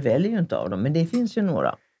det väljer ju inte av dem. Men det finns ju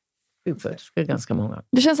några sjuksköterskor, ganska många.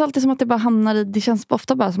 Det känns alltid som att det bara det känns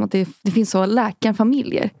ofta bara som att det finns så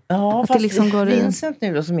läkarfamiljer. Ja, att fast det liksom går Vincent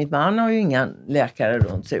nu då, som mitt man har ju inga läkare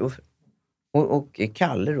runt sig. Och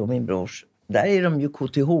Kalle då, min brors, där är de ju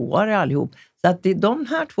KTH-are allihop. Så att de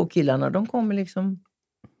här 2 killarna, de kommer liksom,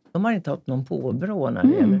 de har inte haft någon påbrå när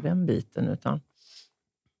det gäller den biten, utan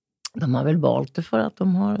de har väl valt det för att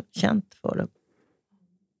de har känt för det.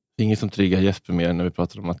 Det är inget som triggar Jesper mer när vi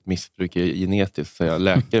pratar om att missbruk är genetiskt. Så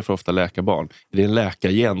läkare får ofta läka barn. Är det en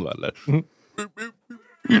läkargen eller?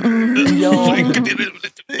 Ja.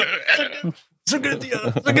 Så kan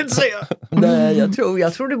du inte säga. Nej, jag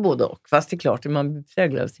tror det är både och. Fast det är klart, man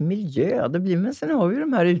präglar sin miljö. Men sen har vi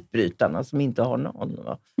de här utbrytarna som inte har någon.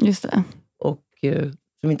 Va? Just det. Och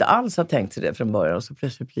som inte alls har tänkt sig det från början. Och så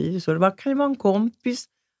plötsligt blir det så. Det kan ju vara en kompis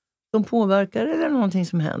som påverkar eller någonting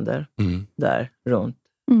som händer där runt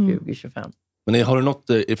 20-25. Men har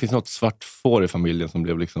du det finns något svart får i familjen som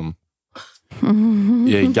blev liksom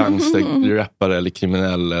gangster, rappare eller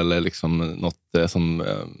kriminell eller liksom något som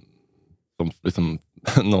liksom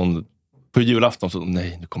någon på julafton så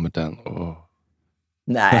nej, nu kommer den.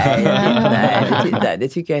 Nej, det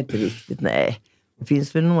tycker jag inte riktigt. Nej, det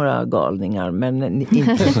finns väl några galningar, men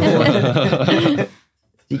inte så.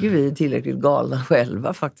 Tycker vi är tillräckligt galna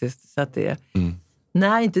själva faktiskt, så att det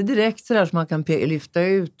nej, inte direkt sådär som man kan lyfta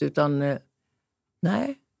ut, utan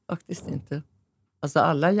nej, faktiskt inte. Alltså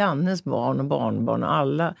alla Jannes barn och barnbarn och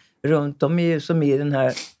alla runt, de är ju som i den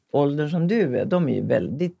här åldern som du är, de är ju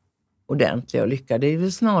väldigt ordentliga och lyckade. Det är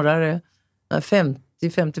väl snarare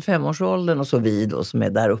 50-55 års åldern och så vid då, som är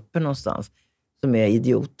där uppe någonstans, som är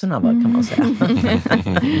idioterna, vad kan man säga.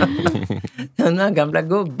 De här gamla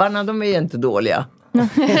gubbarna, de är inte dåliga.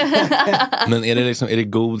 Men är det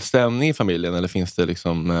god stämning i familjen eller finns det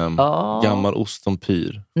liksom gammal ost som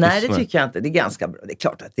pyr? Nej, det tycker jag inte. Det är ganska bra. Det är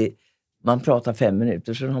klart att man pratar 5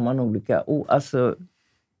 minuter så har man olika... alltså,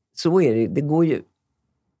 så är det. Det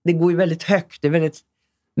går ju väldigt högt. Det är väldigt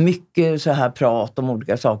mycket så här prat om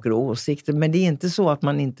olika saker och åsikter. Men det är inte så att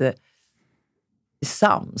man inte är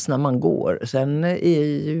sams när man går. Sen är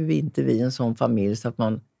ju inte vi en sån familj så att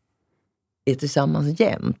man är tillsammans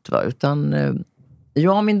jämt. Va? Utan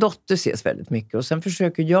jag och min dotter ses väldigt mycket. Och sen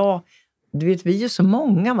försöker jag... Du vet, vi är så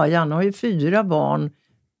många. Va? Janne har ju 4 barn.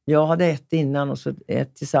 Jag hade 1 innan och så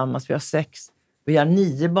 1 tillsammans. Vi har 6. Vi har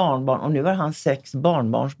 9 barnbarn och nu har han 6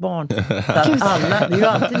 barnbarnsbarn. Så att alla, det är ju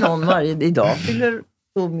alltid någon idag fyller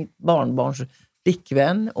då mitt barnbarns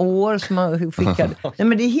flickvän år som man skickar. Nej,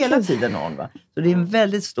 men det är hela tiden någon, va. Så det är en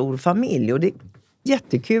väldigt stor familj och det är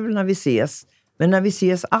jättekul när vi ses. Men när vi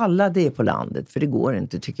ses alla, det är på landet. För det går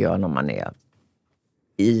inte, tycker jag, när man är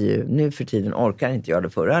nu för tiden orkar inte jag det.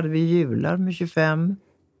 Förr hade vi jular med 25,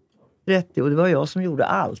 30 och det var jag som gjorde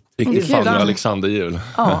allt. Riktigt Fanny Alexander-jul.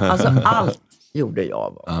 Ja, alltså allt gjorde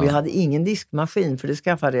jag. Och jag hade ingen diskmaskin för det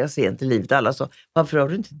skaffade jag sent i livet. Alla sa, varför har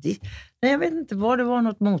du inte disk? Nej, jag vet inte vad det var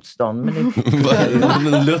något motstånd. Men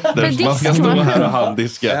Luthers, man ska stå här och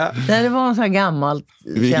handdiska. Nej, det var en sån här gammalt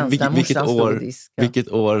känsla.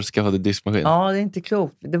 Vilket år skaffade du diskmaskin? Ja, det är inte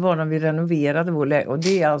klokt. Det var när vi renoverade vår lägenhet. Och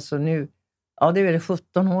det är alltså nu, ja det är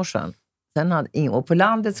 17 år sedan. Sen och på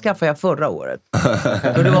landet skaffade jag förra året.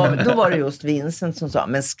 Och då var det just Vincent som sa,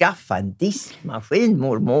 men skaffa en diskmaskin,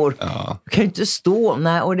 mormor. Ja. Du kan ju inte stå.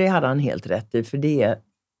 Nej, och det hade han helt rätt i, för det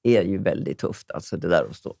är ju väldigt tufft, alltså det där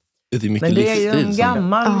att stå. Det är mycket men det är ju en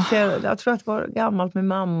gammal, jag tror att det var gammalt med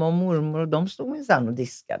mamma och mormor och de stod minsann och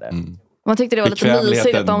diskade. Mm. Man tyckte det var lite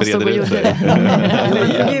mysigt att de stod och gjorde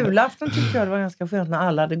det. På julafton tyckte jag det var ganska skönt när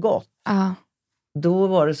alla hade gått. Då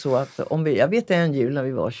var det så att jag vet en jul när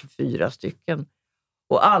vi var 24 stycken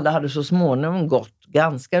och alla hade så småningom gått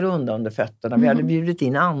ganska runda under fötterna. Vi hade bjudit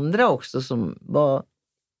in andra också som var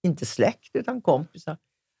inte släkt utan kompisar.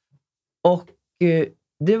 Och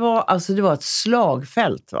det var ett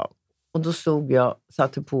slagfält, va. Och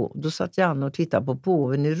då satt Janne och tittade på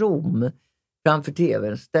påven i Rom framför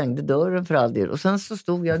tvn, stängde dörren för all del. Och sen så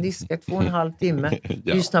stod jag och diskade 2,5 timme,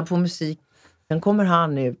 lyssnade på musik. Sen kommer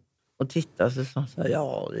han ut och tittar så sa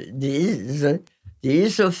ja, det är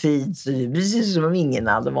så fint så det är precis som om ingen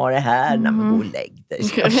hade varit här när man går och läggde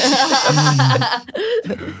sig.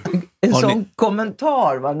 En sån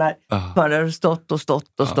kommentar, va, när man har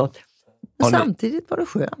stått. Men samtidigt var det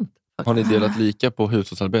skönt. Har ni delat lika på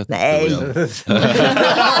hushållsarbetet? Nej.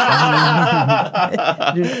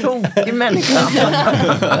 Du är tokig människa.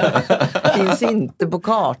 Finns inte på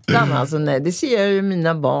kartan. Alltså, nej, det ser jag ju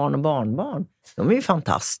mina barn och barnbarn. De är ju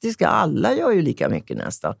fantastiska. Alla gör ju lika mycket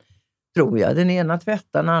nästan. Tror jag. Den ena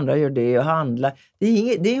tvättar, den andra gör det och handlar.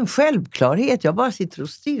 Det är en självklarhet. Jag bara sitter och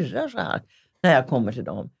stirrar så här när jag kommer till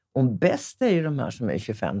dem. Och bäst är ju de här som är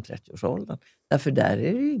 25-30 års åldern. Därför där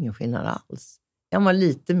är det ju ingen skillnad alls. Jag var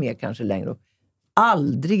lite mer kanske längre.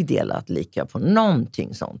 Aldrig delat lika på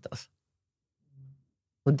någonting sånt. Alltså.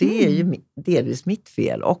 Och det är ju delvis mitt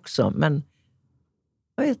fel också. Men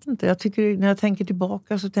jag vet inte. Jag tycker när jag tänker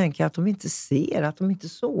tillbaka så tänker jag att de inte ser. Att de inte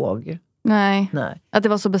såg. Nej. Att det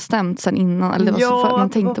var så bestämt sen innan. Eller det var så för, man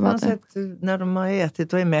tänkte bara att när de har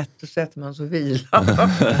ätit och är mätt så sätter man så vila.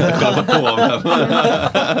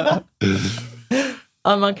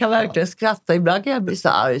 Ja, man kan verkligen skratta. Ibland kan jag bli så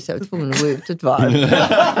arg så jag är tvungen att gå ut ett varv.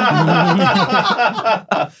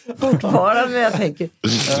 Fortfarande jag tänker,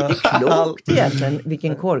 det är klokt egentligen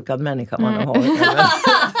vilken korkad människa man har.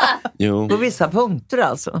 Jo. På vissa punkter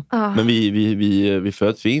alltså. Men vi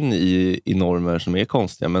föds in i normer som är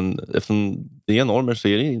konstiga. Men eftersom det är normer så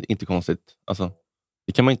är det inte konstigt. Alltså,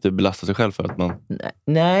 det kan man inte belasta sig själv för att man...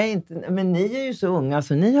 Nej, inte, men ni är ju så unga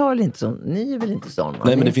så ni är väl inte sådana.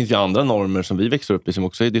 Nej, men det finns ju andra normer som vi växer upp i som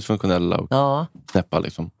också är dysfunktionella och knäppa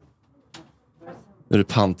liksom. Nu är det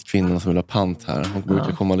pantkvinnan som vill ha pant här. Hon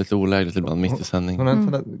brukar komma lite olägligt ibland mitt i sändning. Hon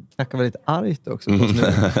har knackat väldigt argt också på nu.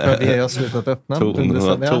 För att jag har slutat öppna.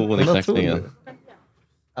 Ton i knackningen.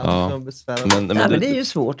 Men det är ju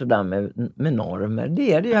svårt det där med normer.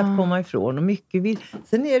 Det är det ju att komma ifrån. Och mycket vill.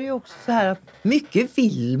 Sen är det ju också så här att mycket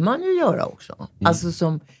vill man ju göra också. Alltså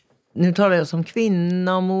som, nu talar jag som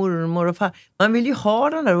kvinna och mormor och far. Man vill ju ha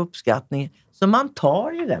den där uppskattningen. Så man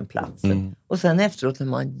tar ju den platsen. Och sen efteråt är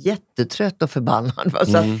man jättetrött och förbannad.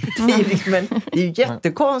 Så det är ju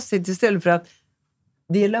jättekonstigt istället för att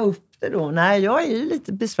dela upp det då. Nej, jag är ju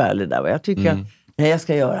lite besvärlig där. Jag tycker att Nej, jag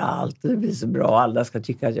ska göra allt. Det blir så bra. Alla ska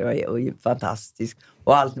tycka att jag är fantastisk.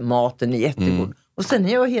 Och allt maten är jättegod. Och sen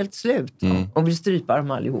är jag helt slut. Och vill strypa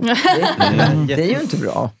dem allihop. Det är ju inte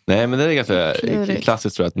bra. Nej, men det är ganska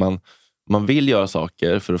klassiskt tror jag. Att man vill göra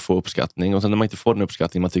saker för att få uppskattning. Och sen när man inte får den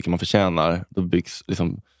uppskattning man tycker man förtjänar. Då byggs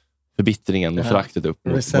liksom förbittringen och föraktet upp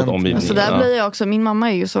mot omgivningen. Så där blir jag också. Min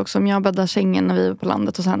mamma är ju så också. Om jag bäddar sängen när vi var på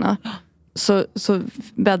landet hos henne. Så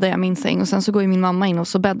bäddar jag min säng. Och sen så går ju min mamma in och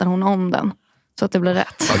så bäddar hon om den. Så att det blir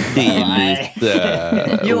rätt. Ja, det är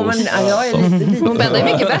lite... Jo, men jag är lite... Hon bäddar ju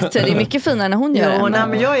mycket bättre. Det är mycket finare när hon gör det. Nej,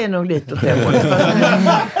 men jag är nog lite åt det hållet.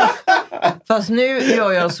 Fast nu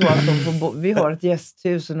gör jag så att vi har ett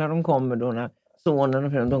gästhus. Och när de kommer då, när sonen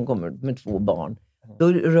och de kommer med 2 barn.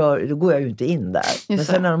 Då går jag ju inte in där. Men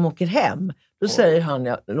sen när de åker hem. Då säger han,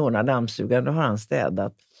 jag lånar dammsugaren. Då har han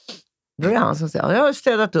städat. Då är han som säger, jag har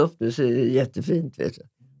städat upp. Det ser jättefint, vet du.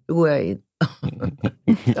 Då går jag in.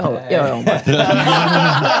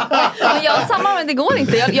 Men men det går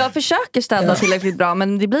inte. Jag försöker städa tillräckligt bra,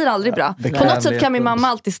 men det blir aldrig bra. På något sätt kan min mamma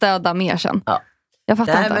alltid städa mer sen. Jag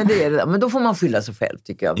fattar inte. Men då får man skylla sig själv,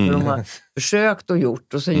 tycker jag. För de har försökt och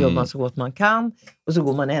gjort, och så gör man så gott man kan. Och så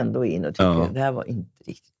går man ändå in och tycker det här var inte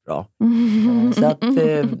riktigt bra. Så att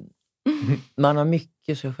man har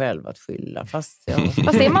mycket sig själv att skylla. Fast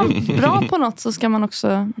är man bra på något så ska man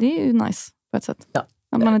också, det är ju nice på ett sätt.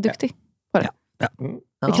 Att man är duktig på det.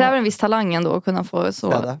 Det kräver en viss talang ändå att kunna få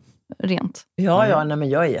så rent. Nej, men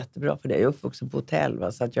jag är jättebra på det. Jag är uppvuxen på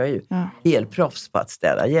hotell, så att jag är ju helt proffs på att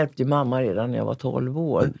städa. Jag hjälpte ju mamma redan när jag var 12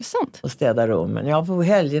 år att städa rummen. Ja, på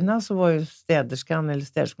helgerna så var ju städerskan eller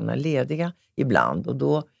städerskorna lediga ibland, och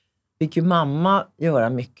då fick ju mamma göra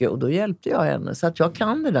mycket, och då hjälpte jag henne. Så att jag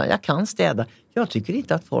kan det där, jag kan städa. Jag tycker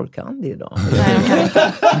inte att folk kan det idag.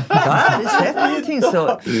 Jag har aldrig sett någonting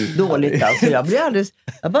så dåligt. Alltså, jag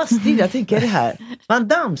bara stirrar, jag tänker det här. Man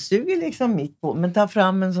dammsuger liksom mitt på, men tar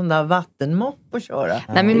fram en sån där vattenmopp och köra.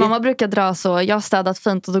 Nej, min mamma brukar dra så, jag har städat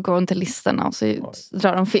fint, och då går hon till listerna och så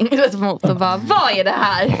drar de fingret mot och bara, vad är det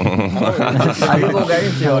här? Det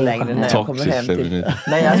vågar inte jag längre när jag kommer hem till.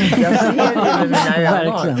 Nej, jag ser det med mina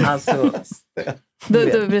ögon. Alltså,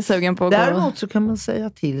 du blir sugen på att däremot så kan man säga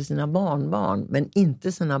till sina barnbarn, men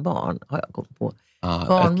inte sina barn, har jag kommit på.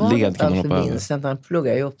 Barnbarnet, alltså Vincent, han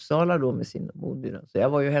pluggar i Uppsala då med sin moder. Så jag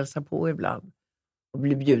var ju och hälsa på ibland och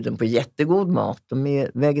blev bjuden på jättegod mat. De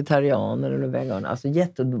är vegetarianer eller veganer, alltså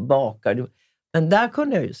jättebakar. Men där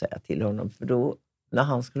kunde jag ju säga till honom, för då när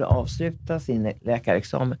han skulle avsluta sin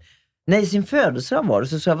läkarexamen, sin födelsedag var det,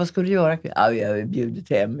 så sa jag, vad skulle du göra? Ja, jag har bjudit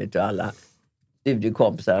hem till alla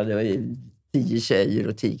studiekompisar, det var ju 10 tjejer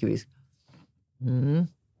och 10 kvisk.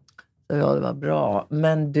 Så det var bra.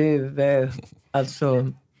 Men du,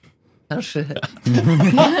 alltså kanske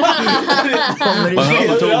kommer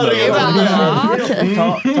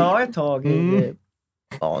ta ett tag i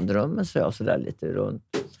badrummet, så där lite runt.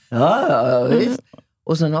 Ja, visst.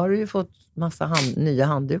 Och sen har du ju fått massa nya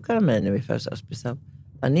handdukar av mig nu i födelsedagspresent.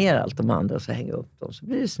 Ta ner allt de andra och så hänga upp dem, så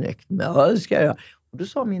blir det snyggt. Men det ska jag. Och då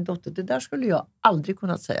sa min dotter, det där skulle jag aldrig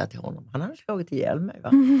kunnat säga till honom. Han hade slagit ihjäl mig,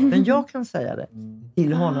 va? Men jag kan säga det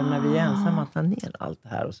till honom när vi är ensamma, att ta ner allt det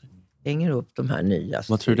här och så hänger upp de här nya.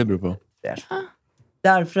 Vad tror du det beror på?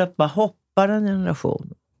 Därför att man hoppar en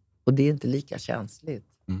generation, och det är inte lika känsligt.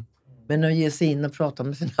 Men att ge sig in och prata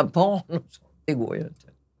med sina barn och så, det går ju inte.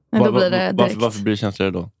 Men då blir det varför blir det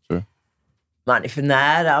känsligare då, tror du? Man är för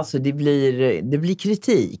nära, alltså det blir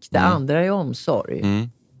kritik. Det andra är omsorg.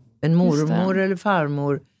 En mormor eller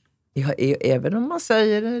farmor, även om man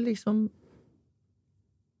säger det liksom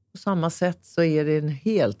på samma sätt, så är det en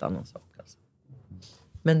helt annan sak. Alltså.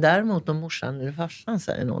 Men däremot om morsan eller farsan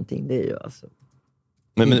säger någonting, det är ju alltså...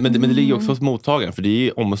 Men det ligger också hos mottagaren, för det är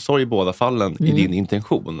ju omsorg i båda fallen i din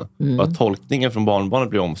intention. Och att tolkningen från barnbarnet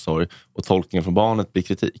blir omsorg och tolkningen från barnet blir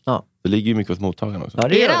kritik. Det ligger ju mycket hos mottagaren också. Ja,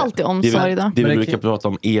 det är det alltid omsorg då? Det vi brukar prata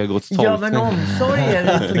om egots tolkning. Ja, men omsorg är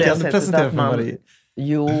det på det sättet att man...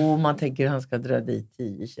 Jo, man tänker att han ska dra dit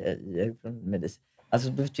 10 tjejer från medicin. Alltså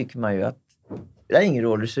då tycker man ju att det är ingen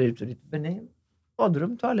roll hur det ser ut. Men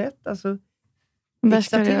badrum, toalett, alltså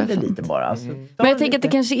fixa till det lite bara. Alltså, men jag tänker att det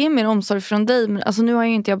kanske är mer omsorg från dig. Men, alltså nu har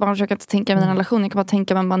jag inte, jag bara försöker inte tänka med en relation. Jag kan bara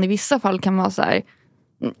tänka att man i vissa fall kan vara så här: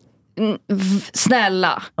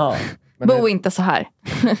 snälla, bo inte så här.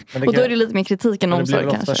 Och då är det lite mer kritik än omsorg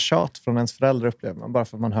kanske. Det blir ofta tjat från ens föräldrar, upplever man, bara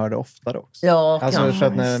för att man hör det oftare också. Ja, alltså för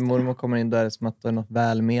att när mormor kommer in, då är det som att det är något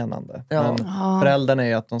välmenande. Men föräldrarna är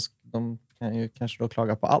ju att de kan ju kanske då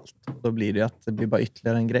klaga på allt. Då blir det att det blir bara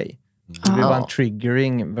ytterligare en grej. Det blir bara en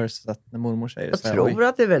triggering versus att när mormor säger det. Jag tror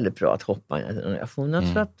att det är väldigt bra att hoppa i en generation. Jag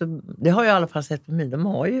tror att det har jag i alla fall sett på mig. De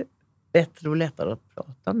har ju bättre och lättare att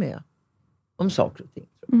prata med om saker och ting.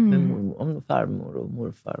 Om farmor och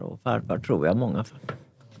morfar och farfar tror jag många fall.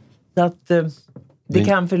 Så att det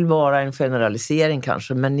kan väl vara en generalisering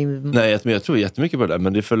kanske. Men Nej, jag tror jättemycket på det där.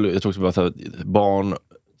 Men jag tror också bara att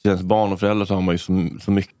barn och föräldrar så har man ju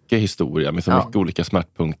så mycket historia med så mycket olika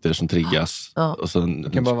smärtpunkter som triggas. Och sen, det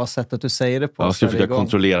kan bara vara sättet du säger det på. Jag ska försöka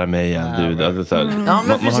kontrollera mig igen.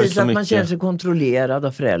 Men precis att man känner sig kontrollerad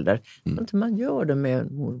av föräldrar. Man gör det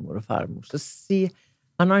med mormor och farmor. Så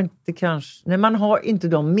man har inte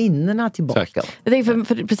de minnena tillbaka. Jag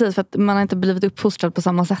tänker precis för att man har inte blivit uppfostrad på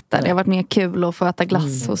samma sätt där. Det har varit mer kul att få äta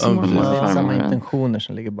glass hos mormor och farmor. Samma intentioner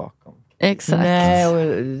som ligger bakom. Exakt. Nej,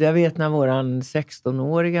 och jag vet när våran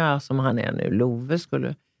 16-åriga som han är nu, Love,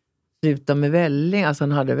 skulle sluta med välling. Alltså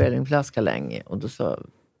han hade vällingflaska länge. Och då sa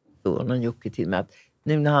någon Jocke till mig att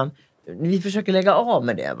nu när vi försöker lägga av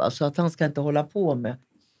med det, va, så att han ska inte hålla på med.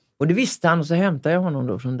 Och det visste han, och så hämtade jag honom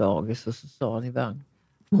då från dagis och så sa han i vagn: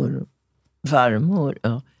 farmor,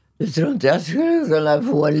 du tror inte jag skulle kunna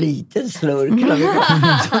få en liten slurk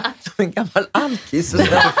som en gammal alkis.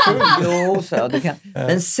 Jo, så det kan.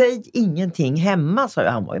 Men säg ingenting hemma, sa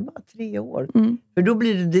jag. Han var ju bara 3 år. För då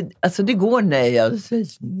blir det alltså det går nej, jag säger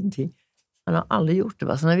ingenting. Han har aldrig gjort det,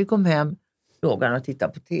 va? Så när vi kom hem låg han och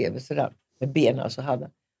tittade på tv sådär med benen, så hade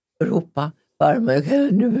han ropa: farmor, jag kan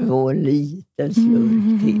nu få en liten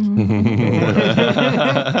slurk till.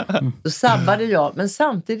 Så sabbade jag. Men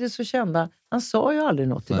samtidigt så kände han sa ju aldrig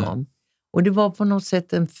något till dem. Och det var på något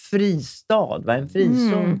sätt en fristad, en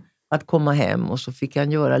frizon att komma hem. Och så fick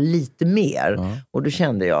han göra lite mer. Och då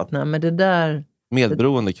kände jag att nej, men det där...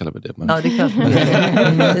 Medberoende kallar vi det. Men... Ja, det kanske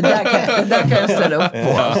det där kan jag ställa upp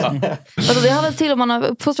på. Alltså, det har väl till om man har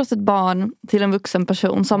uppfostrat ett barn till en vuxen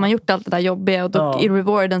person, så har man gjort allt det där jobbiga, och då är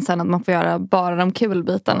rewarden sen att man får göra bara de kul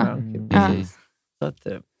bitarna. Så att,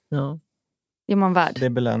 det är man värd. Det är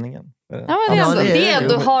belöningen. Ja, men det är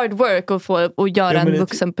ändå hard work att få och göra en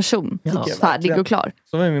vuxen person färdig och klar.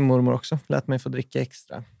 Så var min mormor också. Lät mig få dricka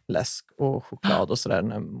extra läsk och choklad och sådär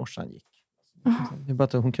när morsan gick. Det är bara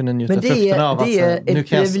att hon kunde njuta frukterna av. Det är ett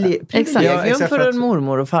privilegium för en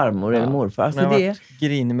mormor och farmor eller morfar. Alltså, jag har varit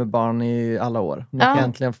grinig med barn i alla år. Nu kan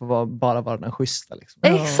äntligen få bara vara den schyssta. Liksom.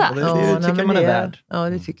 Exakt. Det tycker man är värd. Ja,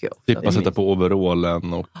 det tycker jag. Slippa sätta på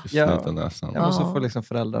overallen och snyta näsan. Ja, och så får liksom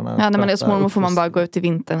föräldrarna... Ja, när man är hos mormor får man bara gå ut i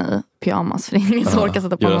vintern i pyjamas. För det är ingen som orkar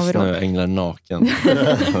sätta på en overall. Göra snöänglar naken.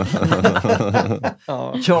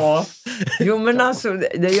 Ja. Jo, men alltså,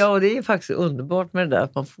 det är faktiskt underbart med det där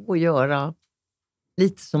att man får göra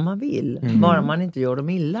lite som man vill. Bara man inte gör dem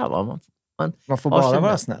illa. Va? Man får bara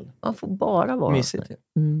vara snäll. Man får bara vara mysigt. Snäll.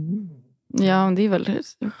 Ja, det är väl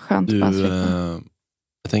skönt.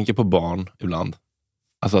 Jag tänker på barn ibland.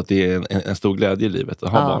 Alltså att det är en stor glädje i livet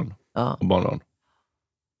att ha barn och barnbarn.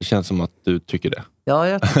 Det känns som att du tycker det. Ja,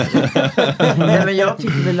 jag tycker Nej, men jag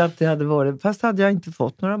tycker väl att det hade varit... Fast hade jag inte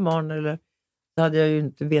fått några barn, eller så hade jag ju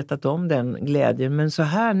inte vetat om den glädjen. Men så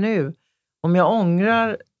här nu, om jag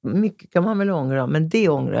ångrar... Mycket kan man väl ångra, men det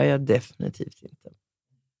ångrar jag definitivt inte.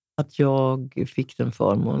 Att jag fick den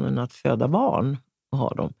förmånen att föda barn och ha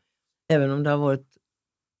dem. Även om det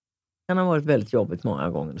kan ha varit väldigt jobbigt många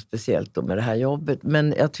gånger, speciellt då med det här jobbet.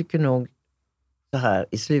 Men jag tycker nog så här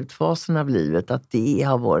i slutfasen av livet att det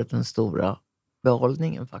har varit den stora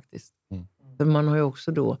behållningen faktiskt. För man har ju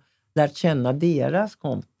också då lärt känna deras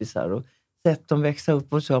kompisar och sett dem växa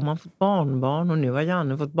upp, och så har man fått barnbarn och nu har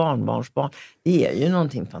Janne fått barnbarnsbarn. Det är ju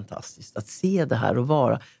någonting fantastiskt att se det här och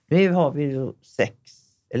vara. Nu har vi ju 6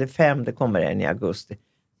 eller 5, det kommer en i augusti.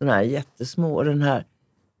 Den här jättesmå, den här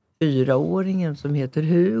 4-åringen som heter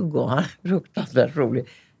Hugo, han är fruktansvärt rolig.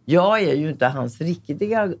 Jag är ju inte hans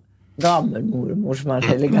riktiga gammelmormor som han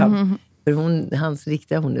är gammal. För hans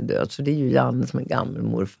riktiga hon är död, så det är ju Janne som är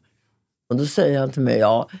gammelmorfar. Och då säger han till mig,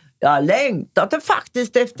 jag längtade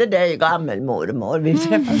faktiskt efter dig, gammelmormor. Vi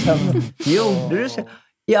träffades honom. Gjorde du så?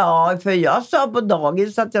 Ja, för jag sa på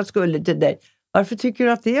dagis att jag skulle till dig. Varför tycker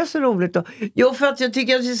du att det är så roligt då? Jo, för att jag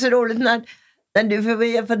tycker att det är så roligt när du får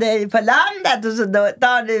vara på dig på landet och så då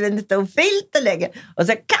tar du en stor filt och lägger och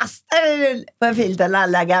så kastar du på filten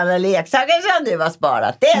alla gamla leksaker som du har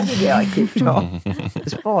sparat. Det tycker jag är kul. Ja. Jag har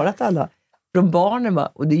sparat alla från barnen,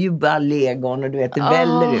 va? Och det är ju bara legon och du vet, det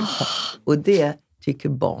väller ut. Och det tycker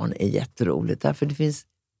barn är jätteroligt, därför det finns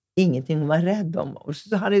ingenting att vara rädd om. Och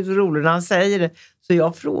så han är så rolig när han säger det. Så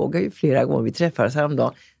jag frågar ju flera gånger, vi träffades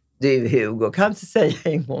häromdagen: du Hugo, kan inte säga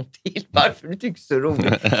en gång till varför du tycker så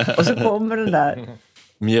roligt? Och så kommer den där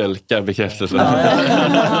mjölkar bekräftelse.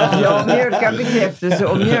 Ja, mjölkar bekräftelse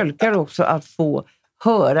och mjölkar också att få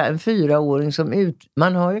höra en 4-åring som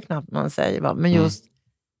man hör ju knappt vad man säger, va? Men just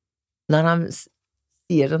när han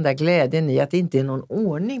ser den där glädjen i att det inte är någon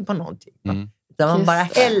ordning på någonting. Där man bara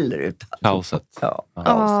häller ut. Kaoset.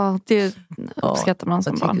 Ja, det uppskattar man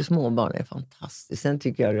som barn. Jag tycker småbarn är fantastiskt. Sen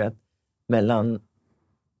tycker jag att mellan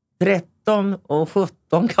 13 och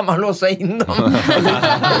 17 kan man låsa in dem.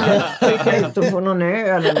 Trycka ut dem på någon ö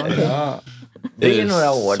eller någonting. Ja. Det är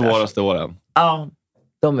några år. Svåraste åren. Ja,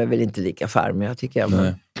 de är väl inte lika charmiga tycker jag.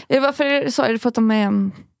 Men... Varför är det så? Är det för att de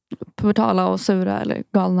är pubertala och sura eller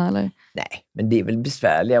galna? Eller? Nej, men det är väl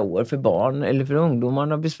besvärliga år för barn eller för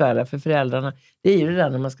ungdomarna och besvärliga för föräldrarna. Det är ju det där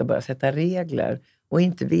när man ska börja sätta regler och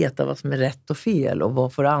inte veta vad som är rätt och fel och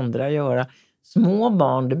vad får andra göra. Små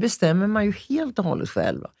barn, det bestämmer man ju helt och hållet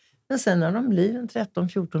själva. Men sen när de blir en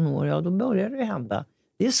 13-14 år, ja då börjar det hända.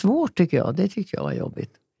 Det är svårt tycker jag, det tycker jag var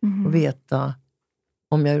jobbigt. Att veta,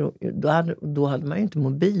 då hade man ju inte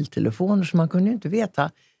mobiltelefoner så man kunde ju inte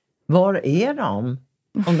veta, var är de?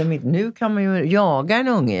 Om de inte, nu kan man ju jaga en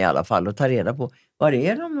unge i alla fall och ta reda på, var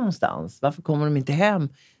är de någonstans? Varför kommer de inte hem?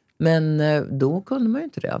 Men då kunde man ju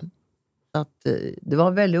inte det. Så att, det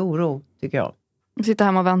var väldigt oro tycker jag. Sitta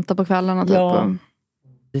hemma och vänta på kvällarna typ. Ja.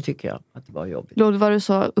 Det tycker jag att det var jobbigt. Var du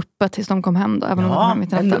så uppe tills de kom hem då? Även om de kom hem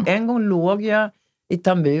mitt i natten? En gång låg jag i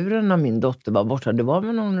tamburen när min dotter var borta. Det var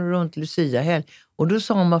med någon runt Lucia-helg. Och då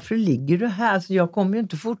sa hon, varför ligger du här? Så jag kommer ju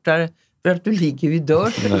inte fortare för att du ligger vid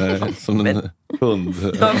dörren. Nej, som en hund.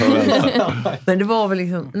 Men det var väl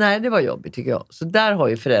liksom, nej det var jobbigt tycker jag. Så där har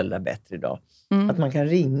ju föräldrar bättre idag. Att man kan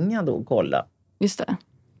ringa då och kolla. Just det.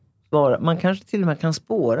 Man kanske till och med kan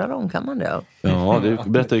spåra dem, kan man det? Ja, det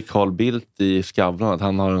berättar ju Carl Bildt i Skavlan att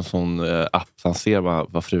han har en sån app, han ser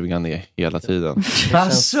vad frugan är hela tiden.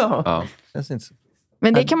 Alltså? Ja.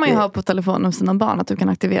 Men det kan man ju ha på telefonen med sina barn, att du kan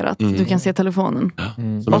aktivera att du kan se telefonen.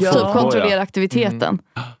 Och typ kontrollera aktiviteten.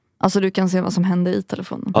 Alltså du kan se vad som händer i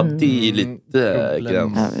telefonen. Ja, det är lite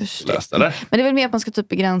gränslöst, eller? Men det är väl mer att man ska typ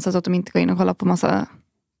begränsa så att de inte går in och kollar på massa...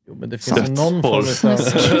 Jo, men det finns någon form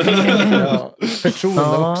av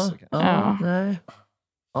förtroende också. Nej.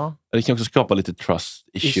 Ja. Det kan också skapa lite trust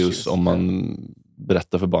issues om man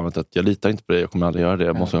berättar för barnet att jag litar inte på dig, jag kommer aldrig göra det.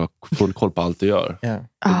 Jag måste ha full koll på allt du gör. Ja.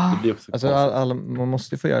 Det blir också alltså, man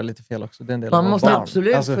måste ju få göra lite fel också. Det är en del man av måste barn.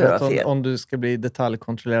 absolut alltså, få göra fel. Om du ska bli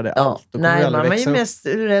detaljkontrollerad i ja. allt. Då Nej, man är ju mest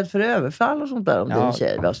rädd för överfall och sånt där om det är en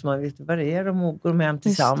tjej. Alltså, man vet vad det är, de går de hem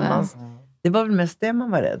tillsammans. Det var väl mest det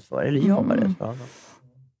man var rädd för. Eller jag var rädd för.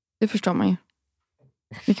 Det förstår man ju.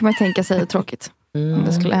 Det kan man ju tänka sig är tråkigt. Om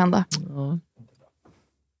det skulle hända.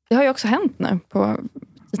 Det har ju också hänt nu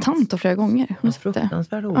i Tanto flera gånger.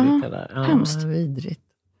 Fruktansvärt olycka där. Ja, hemskt. Vidrigt.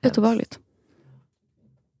 Jätteobehagligt.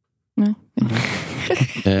 Nej.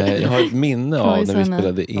 Jag har ett minne av när vi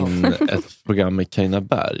spelade in ett program med Carina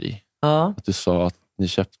Berg. Ja. Att du sa att ni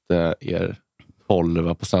köpte er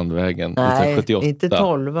 12 på Sandvägen. Nej, 1978. inte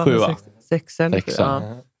 12, men 6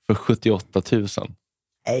 för 78 000.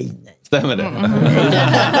 Nej. Stämmer det?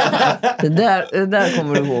 Det där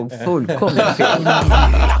kommer du ihåg fullkomligt fel.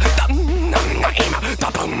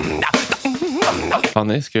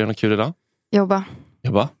 Fanny, ska du göra något kul idag? Jobba?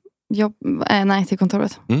 Nej, till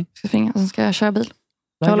kontoret. Ska springa och sen ska jag köra bil.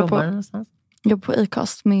 Var jobbar du någonstans? Jobbar på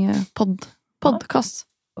Acast med podcast.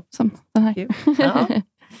 Som den här. Ja.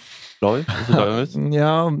 Bra, hur ser dagen ut?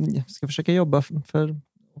 Ja, jag ska försöka jobba för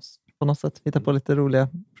oss på något sätt. Hitta på lite roliga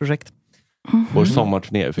projekt. Vår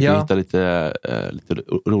sommarturné. Vi fick hitta lite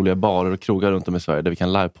roliga barer och krogar runt om i Sverige där vi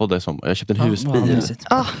kan livepodda i sommar. Jag köpte en husbil.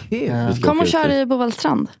 Kom och kör i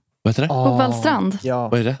Bovallstrand. Vad heter det? Bovallstrand. Ja.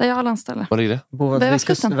 Vad är det? Där jag har landställe. Vad är det?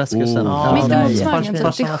 Västkusten. Västkusten. Mitt i motsvarande.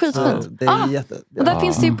 Det är skitfint. Och där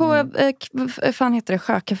finns det ju på, fan heter det,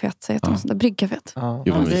 Sjöcaféet. Bryggcaféet. Ja,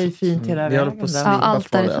 det är fint hela vägen.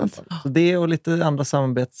 Allt där är fint. Så det och lite andra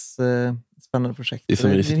spännande projekt. Det är som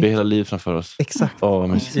vi sitter hela livet framför oss. Exakt.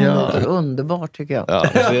 Det är underbart tycker jag. Ja,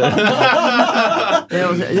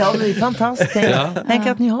 men det är fantastiskt. Tänk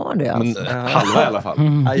att ni har det. Alltså. Men halva i alla fall.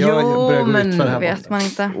 Jag men vet man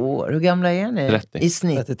inte. Hur gamla är ni? 30. I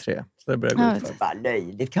snitt? 33. Så det börjar gå ut. Vad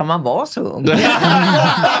löjligt. Kan man vara så ung? Det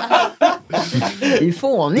är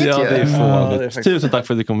fånigt ju. Ja, det är fånigt. Tusen tack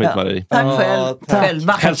för att du kom hit, Marie. Tack själv.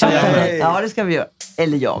 Själva. Hälsa gärna. Ja, det ska vi göra.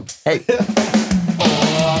 Eller jag. Hej.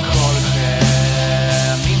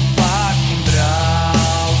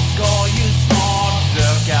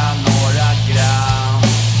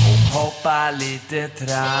 Lite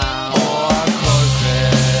tram och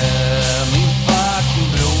Jorge, min fucking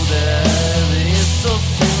broder. Det är så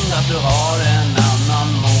synd att du har en annan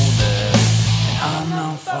moder. En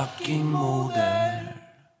annan fucking moder.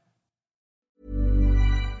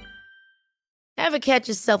 Ever catch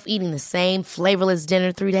yourself eating the same flavorless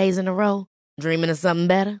dinner 3 days in a row? Dreaming of something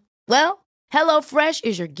better? Well, HelloFresh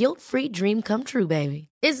is your guilt-free dream come true, baby.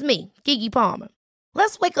 It's me, Keke Palmer.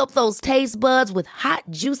 Let's wake up those taste buds with hot,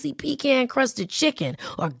 juicy pecan-crusted chicken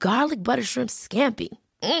or garlic butter shrimp scampi.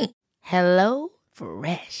 Hello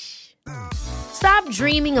Fresh. Stop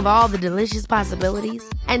dreaming of all the delicious possibilities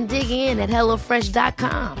and dig in at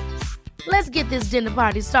HelloFresh.com. Let's get this dinner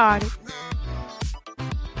party started.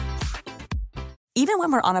 Even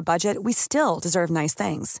when we're on a budget, we still deserve nice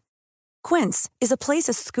things. Quince is a place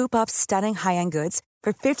to scoop up stunning high-end goods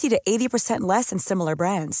for 50 to 80% less than similar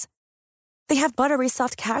brands. They have buttery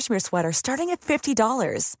soft cashmere sweaters starting at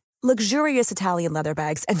 $50, luxurious Italian leather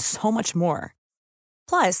bags, and so much more.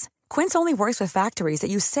 Plus, Quince only works with factories that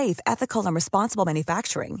use safe, ethical, and responsible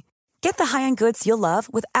manufacturing. Get the high-end goods you'll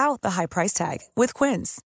love without the high price tag with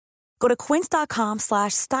Quince. Go to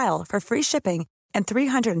quince.com/style for free shipping and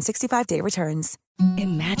 365-day returns.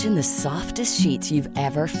 Imagine the softest sheets you've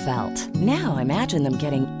ever felt. Now imagine them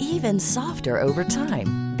getting even softer over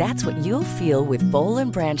time. That's what you'll feel with Boll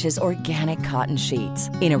 & Branch's organic cotton sheets.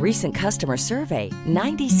 In a recent customer survey,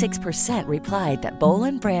 96% replied that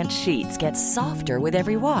Boll & Branch sheets get softer with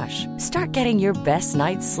every wash. Start getting your best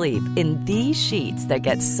night's sleep in these sheets that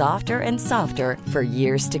get softer and softer for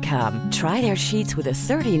years to come. Try their sheets with a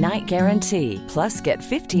 30-night guarantee. Plus, get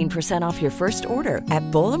 15% off your first order at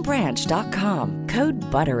bollandbranch.com. Code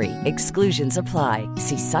BUTTERY. Exclusions apply.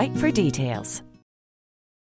 See site for details.